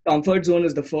zone. Comfort zone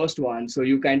is the first one. So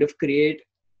you kind of create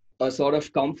a sort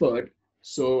of comfort,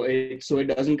 so it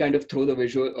doesn't kind of throw the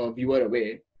viewer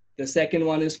away. The second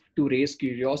one is to raise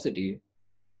curiosity.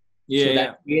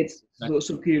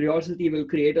 So curiosity will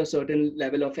create a certain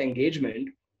level of engagement,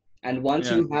 and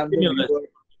once you have the viewer,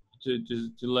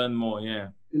 to learn more,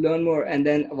 learn more, and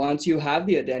then once you have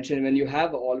the attention, when you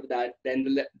have all of that, then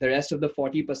the rest of the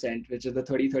 40%, which is the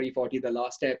 30-30-40, the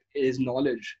last step, is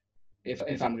knowledge. If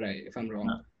I'm right, if I'm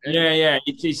wrong.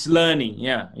 It's learning.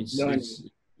 It's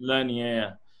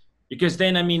learning. Because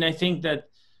then, I mean, I think that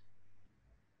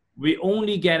we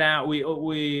only get out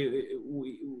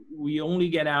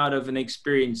of an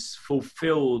experience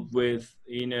fulfilled with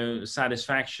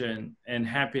satisfaction and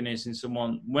happiness and so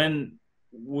on when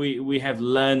we have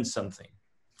learned something.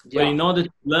 But in order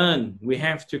to learn, we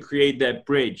have to create that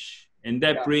bridge. And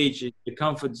that bridge is the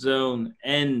comfort zone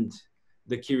and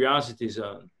the curiosity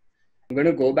zone. I'm going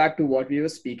to go back to what we were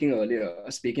speaking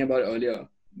about earlier,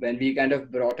 when we kind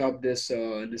of brought up this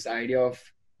idea of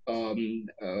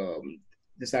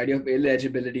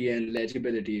illegibility and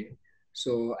legibility.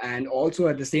 So, and also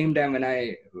at the same time, when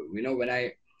I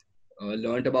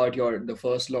learned about the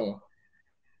first law,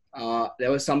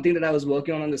 there was something that I was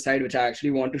working on the side, which I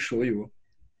actually want to show you.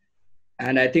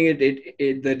 And I think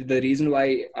the reason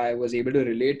why I was able to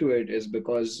relate to it is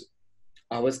because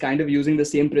I was kind of using the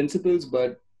same principles,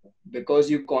 but because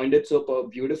you coined it so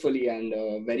beautifully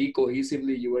and very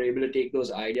cohesively, you were able to take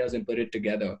those ideas and put it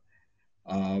together.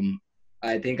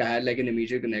 I think I had like an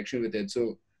immediate connection with it.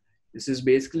 So this is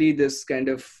basically this kind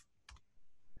of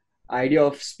idea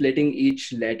of splitting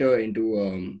each letter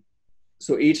into,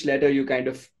 so each letter you kind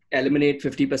of eliminate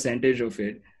 50% of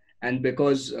it. And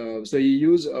because, so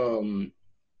you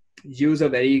use a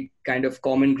very kind of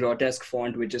common grotesque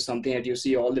font, which is something that you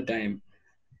see all the time.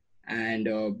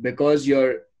 And because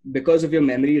of your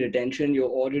memory retention, you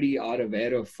already are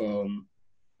aware of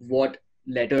what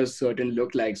letters certain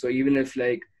look like. So even if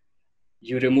like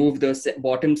you remove the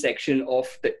bottom section of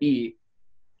the E,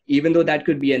 even though that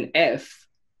could be an F,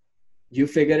 you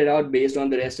figure it out based on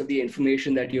the rest of the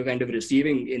information that you're kind of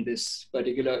receiving in this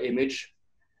particular image.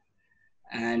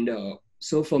 And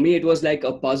so for me, it was like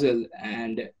a puzzle.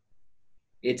 And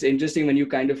it's interesting when you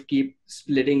kind of keep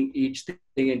splitting each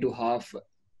thing into half.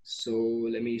 So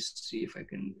let me see if I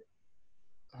can,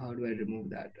 how do I remove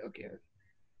that? Okay.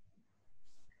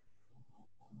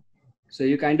 So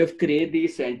you kind of create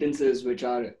these sentences, which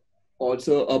are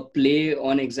also a play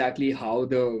on exactly how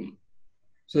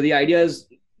so the idea is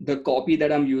the copy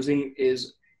that I'm using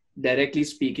is directly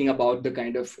speaking about the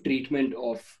kind of treatment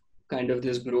of kind of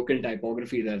this broken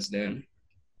typography that's there.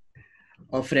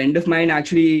 A friend of mine,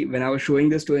 actually, when I was showing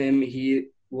this to him, he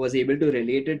was able to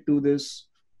relate it to this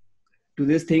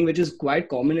thing, which is quite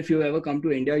common. If you ever come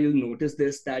to India, you'll notice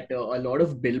this, that a lot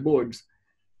of billboards,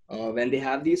 when they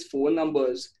have these phone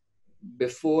numbers,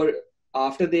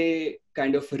 after they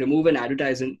kind of remove an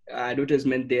advertisement,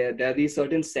 there are these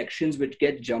certain sections which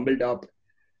get jumbled up.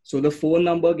 So the phone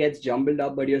number gets jumbled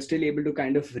up, but you're still able to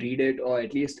kind of read it or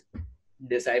at least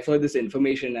decipher this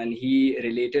information. And he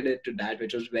related it to that,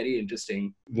 which was very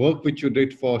interesting. Work which you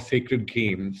did for Sacred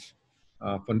Games,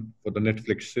 for the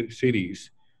Netflix series,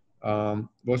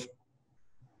 was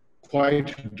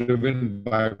quite driven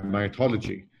by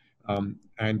mythology.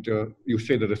 And you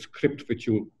say that the script which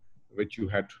you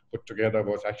had put together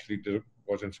was actually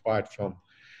was inspired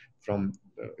from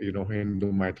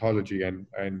Hindu mythology,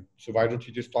 and so why don't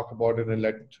you just talk about it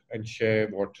and share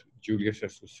what Julius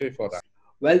has to say for that?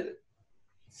 Well,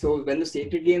 so when the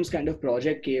Sacred Games kind of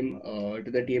project came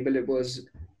to the table,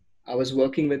 I was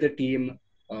working with a team,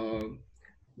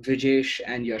 Vijesh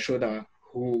and Yashoda,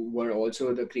 who were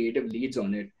also the creative leads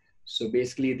on it. So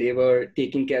basically, they were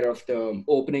taking care of the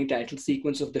opening title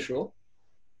sequence of the show.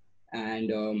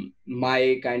 And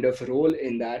my kind of role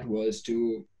in that was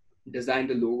to design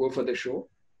the logo for the show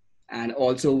and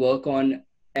also work on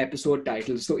episode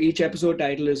titles. So each episode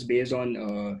title is based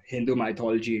on Hindu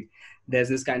mythology. There's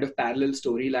this kind of parallel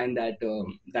storyline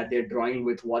that they're drawing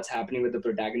with what's happening with the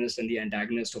protagonist and the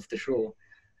antagonist of the show,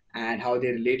 and how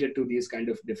they related to these kind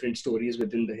of different stories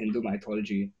within the Hindu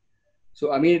mythology.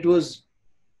 So, I mean, it was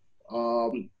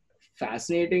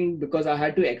fascinating because I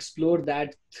had to explore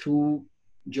that through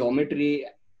geometry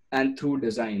and through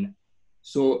design.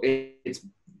 So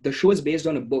the show is based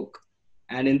on a book,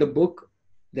 and in the book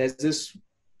there's this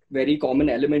very common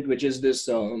element, which is this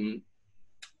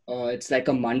it's like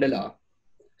a mandala.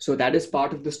 So that is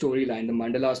part of the storyline. The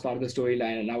mandala is part of the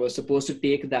storyline, and I was supposed to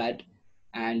take that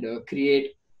and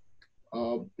create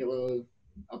there were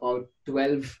about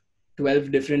 12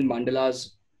 different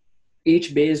mandalas,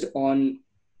 each based on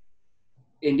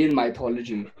Indian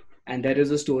mythology, and there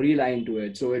is a storyline to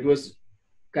it. So it was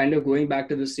kind of going back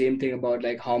to the same thing about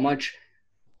like how much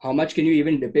can you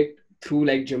even depict through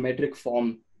like geometric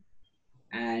form.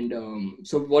 And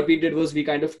so what we did was we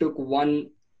kind of took one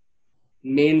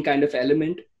main kind of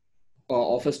element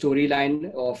of a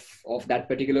storyline of that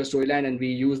particular storyline, and we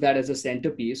used that as a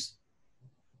centerpiece.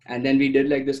 And then we did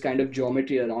like this kind of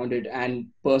geometry around it. And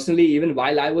personally, even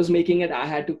while I was making it, I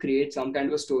had to create some kind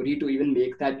of a story to even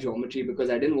make that geometry, because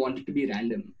I didn't want it to be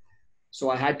random. So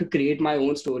I had to create my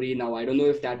own story. Now, I don't know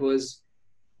if that was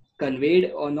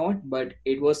conveyed or not, but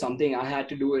it was something I had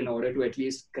to do in order to at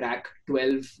least crack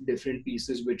 12 different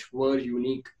pieces, which were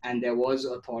unique, and there was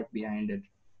a thought behind it.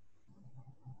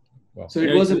 Wow. So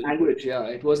it was a language. Yeah,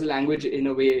 it was a language in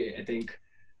a way, I think.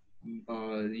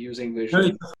 using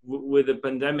visual. With the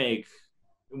pandemic,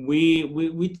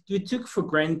 we took for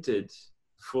granted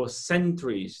for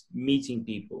centuries meeting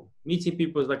people. Meeting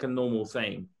people is like a normal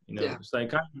thing, you know. Yeah. It's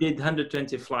like I did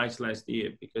 120 flights last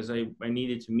year because I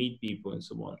needed to meet people and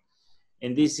so on.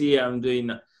 And this year I'm doing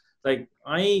like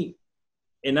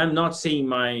I'm not seeing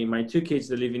my two kids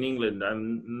that live in England.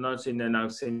 I'm not seeing them now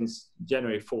since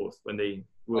January 4th when they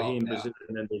were here in Brazil.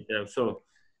 And then so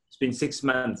it's been 6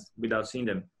 months without seeing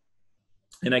them.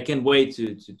 And I can't wait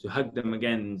to hug them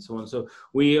again and so on. So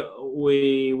we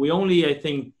only, I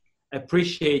think,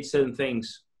 appreciate certain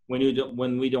things when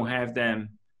we don't have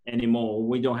them anymore.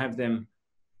 We don't have them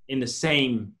in the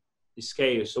same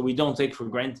scale, so we don't take for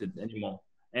granted anymore.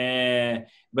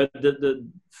 But the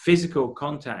physical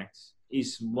contact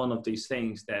is one of these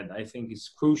things that I think is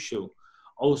crucial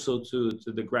also to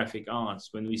the graphic arts.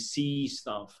 When we see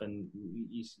stuff and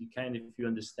you kind of, if you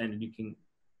understand it, you can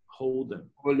hold them.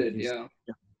 Hold it, yeah.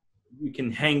 You can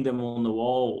hang them on the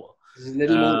wall. There's a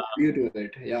little more beauty to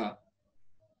it, yeah.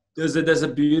 There's a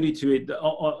beauty to it.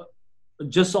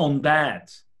 Just on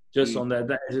that, on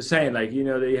that, as you say, like, you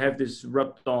know, they have this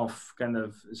rubbed off kind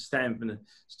of stamp, and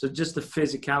so just the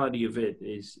physicality of it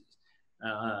is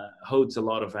holds a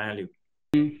lot of value.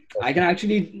 I can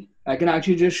actually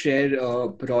just share a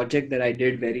project that I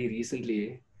did very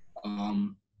recently.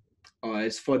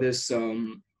 It's for this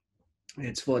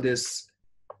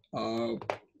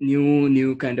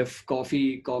new kind of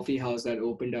coffee house that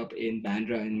opened up in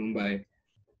Bandra in Mumbai.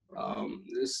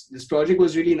 This project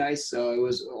was really nice. It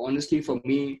was, honestly, for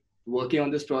me, working on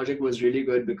this project was really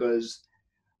good because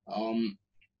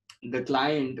the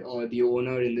client, or the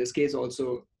owner in this case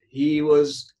also, he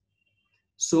was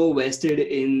so vested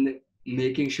in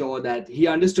making sure that he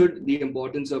understood the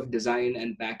importance of design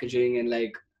and packaging and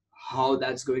like how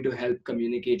that's going to help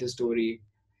communicate a story.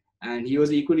 And he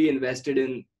was equally invested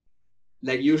in,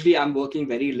 like, usually I'm working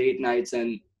very late nights,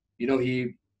 and you know,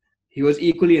 he was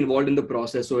equally involved in the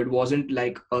process. So it wasn't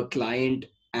like a client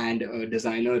and a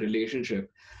designer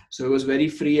relationship. So it was very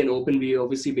free and open. We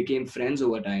obviously became friends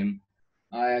over time.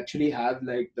 I actually have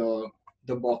like the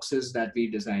boxes that we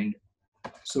designed.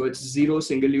 So it's 0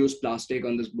 single-use plastic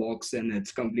on this box, and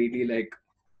it's completely like,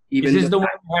 even is this the one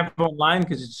you have online?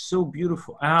 Because it's so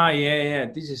beautiful. Yeah.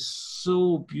 This is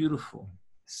so beautiful.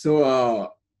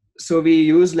 So we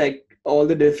use like all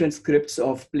the different scripts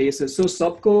of places. So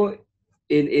Sabko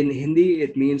in Hindi,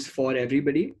 it means for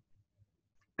everybody.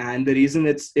 And the reason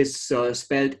it's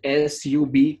spelled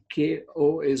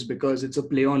SUBKO is because it's a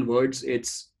play on words.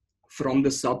 It's from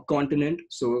the subcontinent.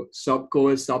 So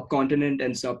Sabko is subcontinent,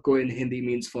 and Sabko in Hindi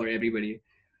means for everybody.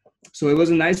 So it was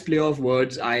a nice play of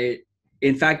words.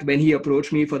 In fact, when he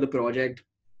approached me for the project,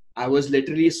 I was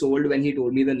literally sold when he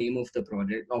told me the name of the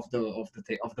project, of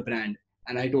the brand.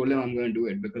 And I told him I'm going to do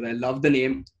it because I love the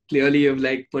name. Clearly, you've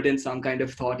like put in some kind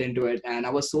of thought into it, and I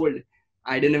was sold.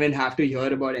 I didn't even have to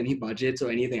hear about any budgets or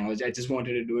anything. I just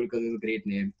wanted to do it because it's a great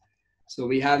name. So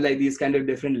we have like these kind of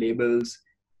different labels,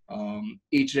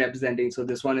 each representing. So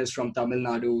this one is from Tamil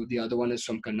Nadu, the other one is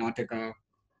from Karnataka,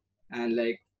 and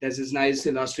like there's this nice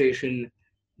illustration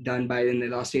done by an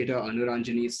illustrator,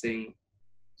 Anuranjani Singh.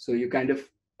 So you kind of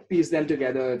piece them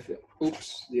together.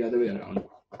 The other way around.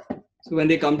 So when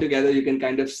they come together, you can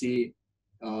kind of see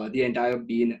the entire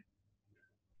bean.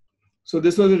 So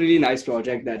this was a really nice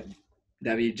project that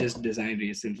we just designed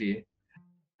recently.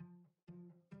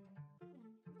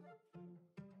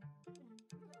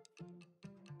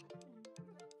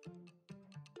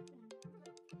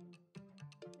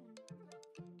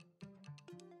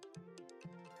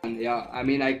 And yeah, I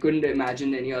mean, I couldn't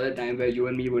imagine any other time where you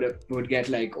and me would get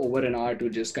like over an hour to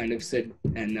just kind of sit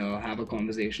and have a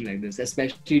conversation like this,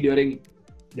 especially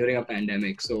during a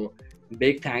pandemic. So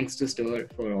big thanks to Stir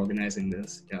for organizing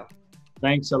this. Yeah.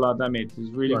 Thanks a lot, Amit.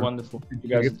 It's really wonderful you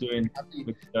guys are doing.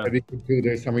 We could do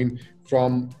this. I mean,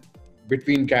 from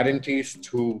between guarantees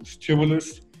to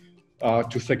stimulus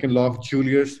to second law of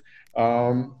Julius,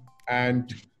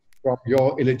 and from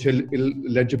your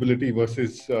legibility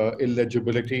versus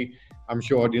illegibility, I'm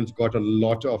sure audience got a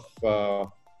lot of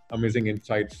amazing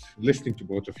insights listening to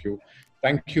both of you.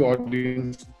 Thank you,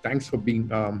 audience. Thanks for being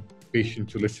patient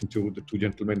to listen to the two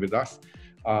gentlemen with us.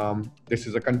 This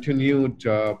is a continued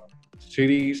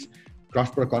series.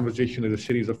 Cross-border Conversation is a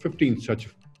series of 15 such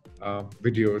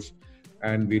videos,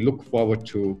 and we look forward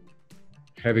to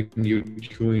having you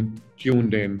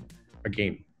tuned in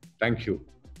again. Thank you.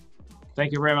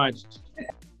 Thank you very much.